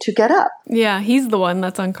me to get up? Yeah, he's the one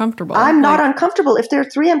that's uncomfortable. I'm not uncomfortable if there are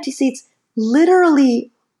 3 empty seats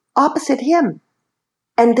literally opposite him.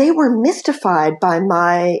 And they were mystified by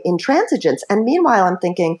my intransigence. And meanwhile, I'm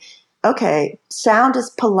thinking, okay, sound as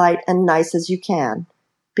polite and nice as you can,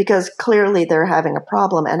 because clearly they're having a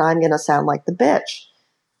problem and I'm going to sound like the bitch.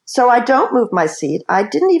 So I don't move my seat. I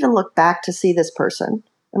didn't even look back to see this person.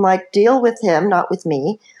 I'm like, deal with him, not with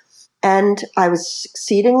me. And I was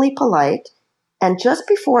exceedingly polite. And just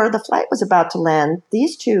before the flight was about to land,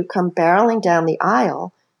 these 2 come barreling down the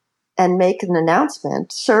aisle and make an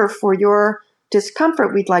announcement. "Sir, for your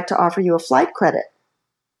discomfort, we'd like to offer you a flight credit."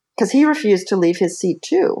 Because he refused to leave his seat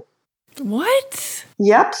too. What?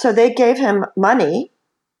 Yep. So they gave him money.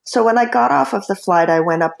 So when I got off of the flight, I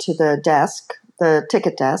went up to the desk, the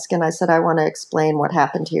ticket desk, and I said, "I want to explain what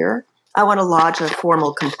happened here. I want to lodge a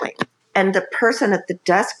formal complaint." And the person at the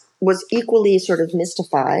desk was equally sort of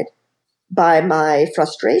mystified by my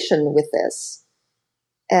frustration with this.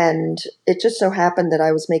 And it just so happened that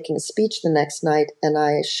I was making a speech the next night, and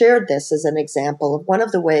I shared this as an example of one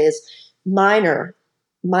of the ways, minor,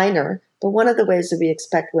 but one of the ways that we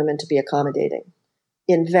expect women to be accommodating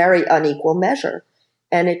in very unequal measure.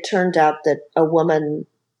 And it turned out that a woman,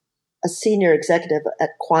 a senior executive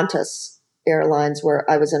at Qantas Airlines, where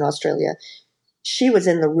I was in Australia, she was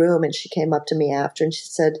in the room and she came up to me after and she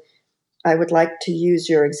said, "I would like to use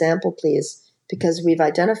your example, please, because we've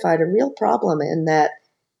identified a real problem in that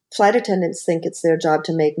flight attendants think it's their job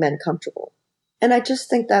to make men comfortable." And I just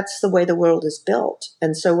think that's the way the world is built.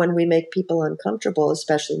 And so when we make people uncomfortable,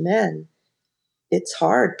 especially men, it's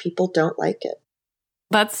hard. People don't like it.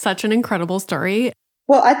 That's such an incredible story.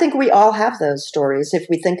 Well, I think we all have those stories if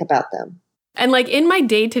we think about them. And like in my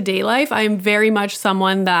day-to-day life, I'm very much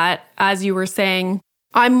someone that, as you were saying,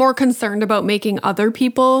 I'm more concerned about making other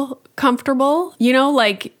people comfortable,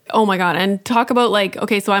 like, oh my God. And talk about like,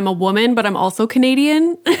 okay, so I'm a woman, but I'm also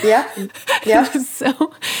Canadian. Yeah. Yeah.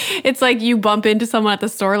 So it's like you bump into someone at the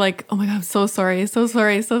store, like, oh my God, I'm so sorry. So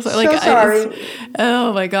sorry. So sorry. Like, sorry.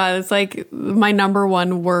 Oh my God. It's like my number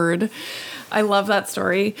one word. I love that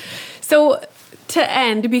story. So to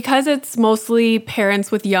end, because it's mostly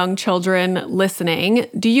parents with young children listening,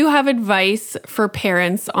 do you have advice for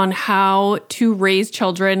parents on how to raise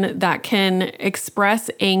children that can express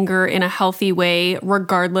anger in a healthy way,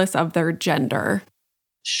 regardless of their gender?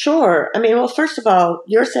 Sure. I mean, well, first of all,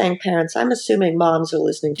 you're saying parents. I'm assuming moms are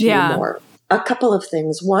listening to you more. A couple of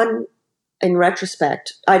things. One, in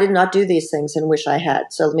retrospect, I did not do these things and wish I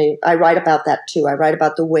had. So I write about that too. I write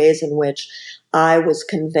about the ways in which I was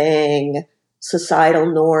conveying societal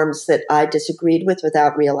norms that I disagreed with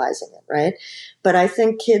without realizing it, right? But I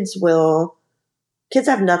think kids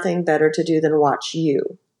have nothing better to do than watch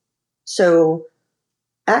you. So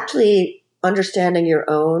actually understanding your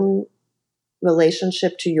own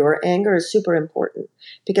relationship to your anger is super important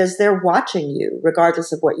because they're watching you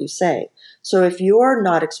regardless of what you say. So if you're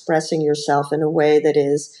not expressing yourself in a way that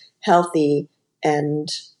is healthy and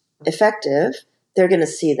effective, they're going to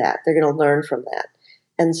see that. They're going to learn from that.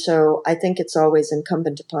 And so I think it's always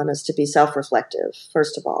incumbent upon us to be self-reflective,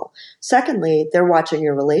 first of all. Secondly, they're watching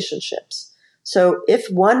your relationships. So if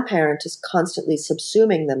one parent is constantly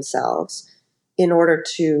subsuming themselves in order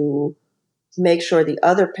to make sure the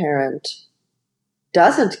other parent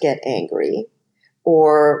doesn't get angry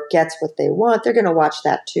or gets what they want, they're going to watch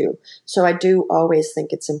that too. So I do always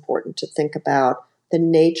think it's important to think about the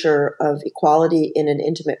nature of equality in an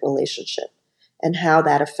intimate relationship and how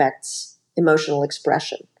that affects emotional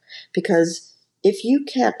expression. Because if you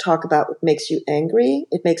can't talk about what makes you angry,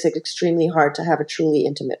 it makes it extremely hard to have a truly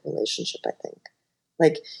intimate relationship, I think.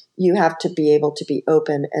 Like, you have to be able to be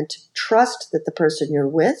open and to trust that the person you're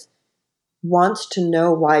with wants to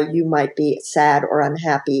know why you might be sad or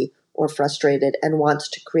unhappy or frustrated and wants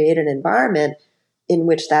to create an environment in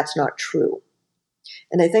which that's not true.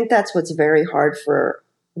 And I think that's what's very hard for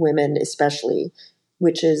women especially,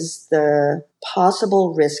 which is the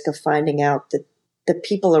possible risk of finding out that the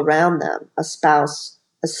people around them, a spouse,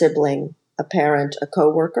 a sibling, a parent, a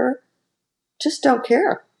coworker, just don't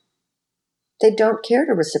care. They don't care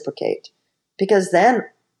to reciprocate, because then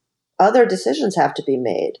other decisions have to be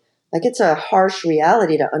made. Like, it's a harsh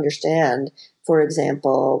reality to understand, for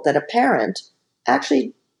example, that a parent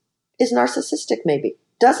actually is narcissistic, maybe,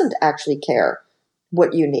 doesn't actually care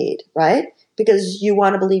what you need, right? Because you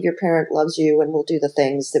want to believe your parent loves you and will do the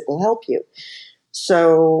things that will help you.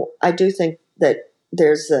 So I do think that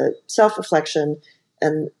there's a self-reflection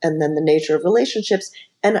and then the nature of relationships.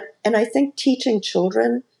 And I think teaching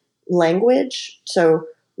children language, so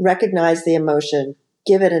recognize the emotion,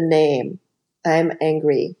 give it a name. I'm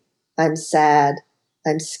angry. I'm sad.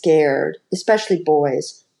 I'm scared, especially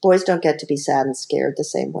boys. Boys don't get to be sad and scared the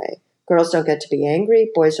same way. Girls don't get to be angry.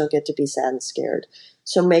 Boys don't get to be sad and scared.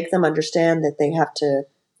 So make them understand that they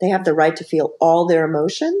have the right to feel all their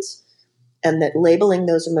emotions, and that labeling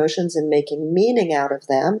those emotions and making meaning out of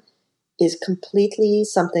them is completely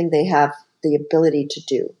something they have the ability to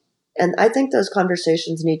do. And I think those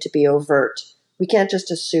conversations need to be overt. We can't just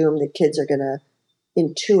assume that kids are going to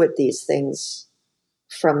intuit these things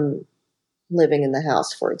from living in the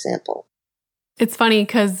house, for example. It's funny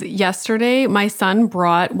because yesterday my son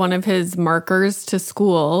brought one of his markers to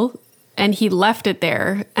school and he left it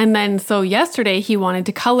there. And then so yesterday he wanted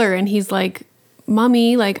to color and he's like,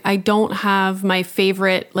 Mommy, like, I don't have my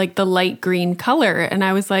favorite, like the light green color. And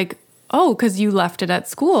I was like, oh, because you left it at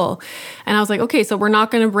school. And I was like, okay, so we're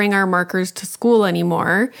not going to bring our markers to school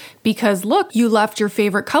anymore because look, you left your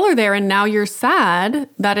favorite color there and now you're sad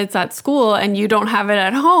that it's at school and you don't have it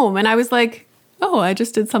at home. And I was like, oh, I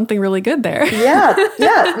just did something really good there.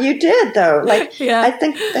 Yeah, you did though. Like, yeah. I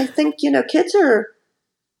think, kids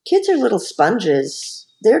are little sponges.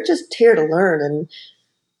 They're just here to learn. And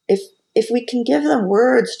if we can give them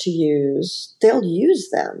words to use, they'll use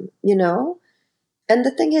them, And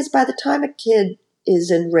the thing is, by the time a kid is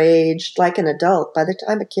enraged, like an adult, by the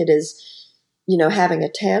time a kid is, having a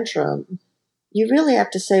tantrum, you really have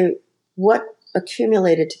to say what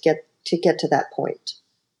accumulated to get to that point,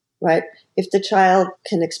 right? If the child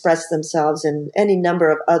can express themselves in any number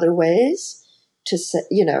of other ways, to say,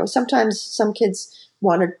 sometimes some kids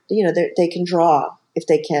want to, they can draw if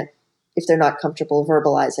they're not comfortable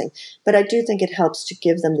verbalizing. But I do think it helps to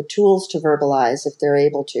give them the tools to verbalize if they're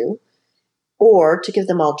able to, or to give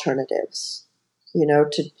them alternatives,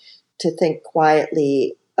 to think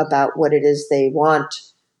quietly about what it is they want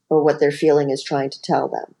or what their feeling is trying to tell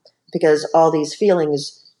them. Because all these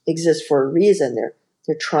feelings exist for a reason.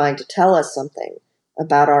 They're trying to tell us something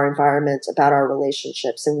about our environments, about our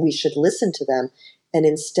relationships, and we should listen to them. And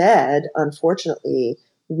instead, unfortunately,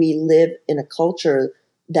 we live in a culture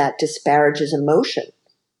that disparages emotion,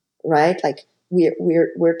 right? Like,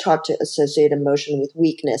 we're taught to associate emotion with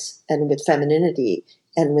weakness and with femininity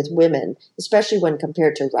and with women, especially when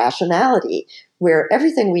compared to rationality, where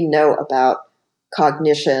everything we know about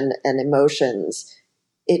cognition and emotions,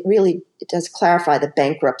 it does clarify the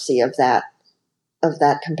bankruptcy of that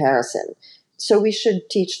comparison. So we should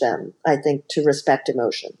teach them, I think, to respect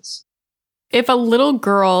emotions. If a little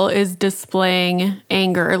girl is displaying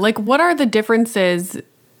anger, like, what are the differences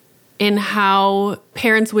in how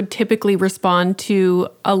parents would typically respond to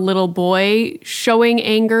a little boy showing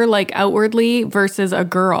anger, like outwardly, versus a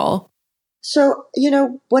girl? So,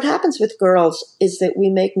 what happens with girls is that we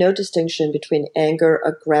make no distinction between anger,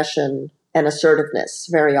 aggression, and assertiveness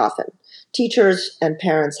very often. Teachers and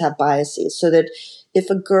parents have biases, so that if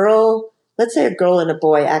let's say a girl and a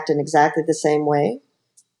boy act in exactly the same way,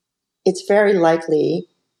 it's very likely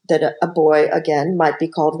that a boy, again, might be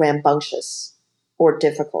called rambunctious or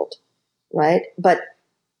difficult, right? But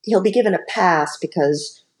he'll be given a pass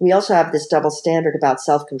because we also have this double standard about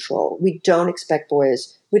self-control. We don't expect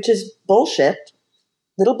boys, which is bullshit.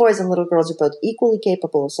 Little boys and little girls are both equally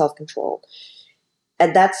capable of self-control.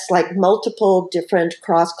 And that's like multiple different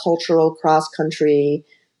cross-cultural, cross-country,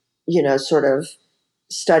 sort of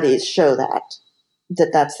studies show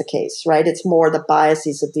that's the case, right? It's more the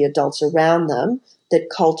biases of the adults around them that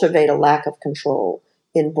cultivate a lack of control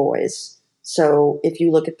in boys. So if you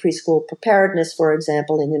look at preschool preparedness, for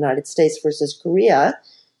example, in the United States versus Korea,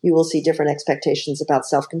 you will see different expectations about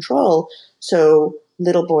self-control. So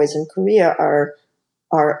little boys in Korea are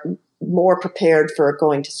more prepared for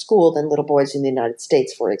going to school than little boys in the United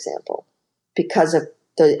States, for example, because of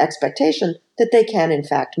the expectation that they can, in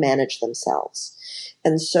fact, manage themselves.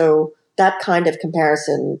 And so that kind of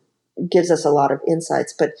comparison gives us a lot of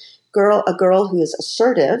insights. But a girl who is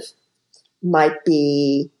assertive might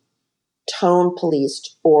be tone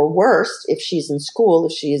policed, or worse, if she's in school,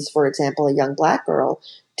 if she's, for example, a young Black girl,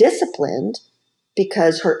 disciplined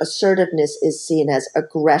because her assertiveness is seen as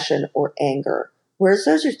aggression or anger. Whereas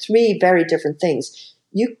those are three very different things.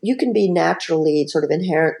 You can be naturally sort of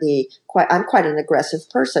inherently I'm quite an aggressive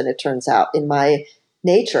person, it turns out. In my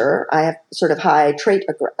nature, I have sort of high trait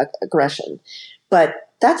aggression. But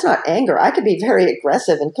that's not anger. I could be very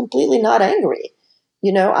aggressive and completely not angry.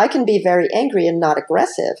 I can be very angry and not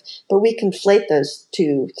aggressive, but we conflate those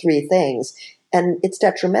three things. And it's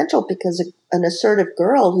detrimental because an assertive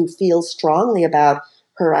girl who feels strongly about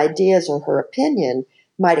her ideas or her opinion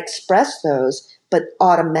might express those, but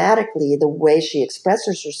automatically the way she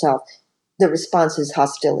expresses herself, the response is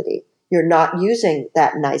hostility. You're not using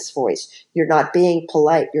that nice voice. You're not being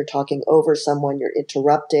polite. You're talking over someone. You're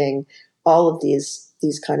interrupting. All of these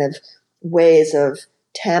kind of ways of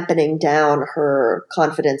tamponing down her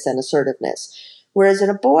confidence and assertiveness. Whereas in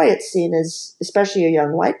a boy, it's seen as, especially a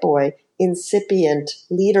young white boy, incipient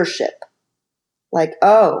leadership. Like,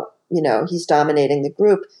 he's dominating the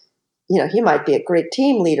group. He might be a great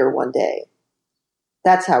team leader one day.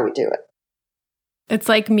 That's how we do it. It's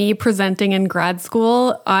like me presenting in grad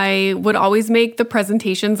school. I would always make the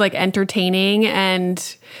presentations like entertaining,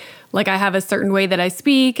 and like I have a certain way that I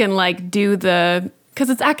speak and like do because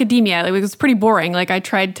it's academia. It was pretty boring. Like I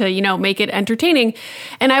tried to, make it entertaining,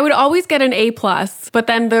 and I would always get an A+, but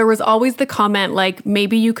then there was always the comment like,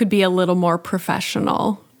 maybe you could be a little more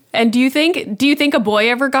professional. And do you think a boy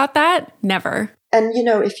ever got that? Never. And,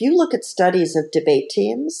 if you look at studies of debate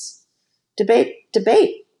teams, debate,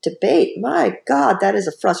 my God, that is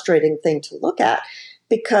a frustrating thing to look at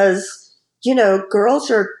because,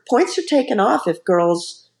 points are taken off if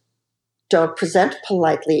girls don't present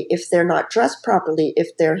politely, if they're not dressed properly,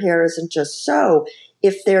 if their hair isn't just so,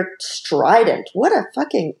 if they're strident. What a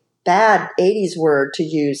fucking bad 80s word to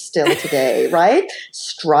use still today, right?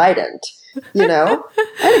 Strident. I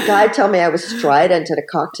had a guy tell me I was strident at a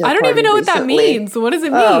cocktail party. I don't even know recently. What that means. What does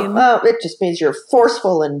it mean? Oh, it just means you're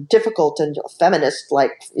forceful and difficult and feminist,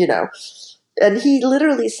 And he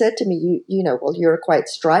literally said to me, well, you're quite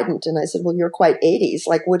strident. And I said, well, you're quite 80s.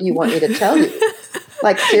 Like, what do you want me to tell you?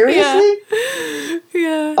 Like, seriously?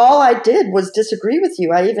 Yeah. All I did was disagree with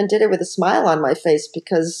you. I even did it with a smile on my face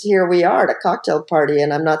because here we are at a cocktail party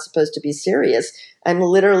and I'm not supposed to be serious. I'm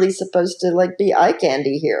literally supposed to be eye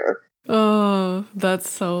candy here. Oh, that's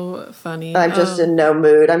so funny. I'm just in no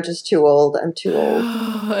mood. I'm just too old. I'm too old.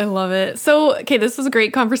 I love it. So, okay, this was a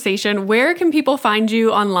great conversation. Where can people find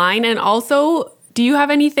you online? And also, do you have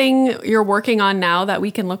anything you're working on now that we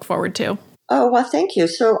can look forward to? Oh, well, thank you.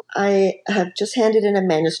 So I have just handed in a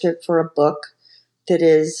manuscript for a book that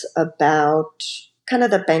is about kind of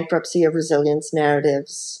the bankruptcy of resilience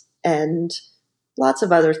narratives and lots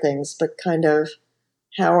of other things, but kind of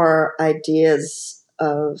how our ideas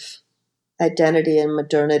of identity and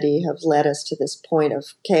modernity have led us to this point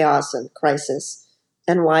of chaos and crisis,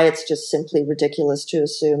 and why it's just simply ridiculous to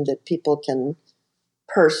assume that people can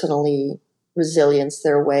personally resilience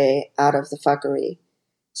their way out of the fuckery.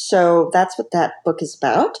 So that's what that book is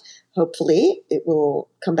about. Hopefully it will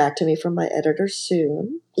come back to me from my editor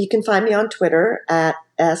soon. You can find me on Twitter at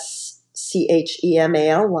SCHEMALY.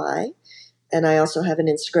 And I also have an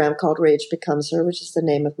Instagram called Rage Becomes Her, which is the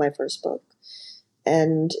name of my first book.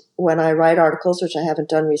 And when I write articles, which I haven't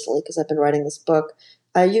done recently because I've been writing this book,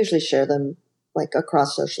 I usually share them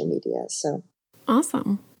across social media. So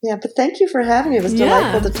awesome. Yeah, but thank you for having me. It was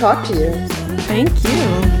delightful to talk to you. Thank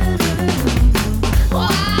you.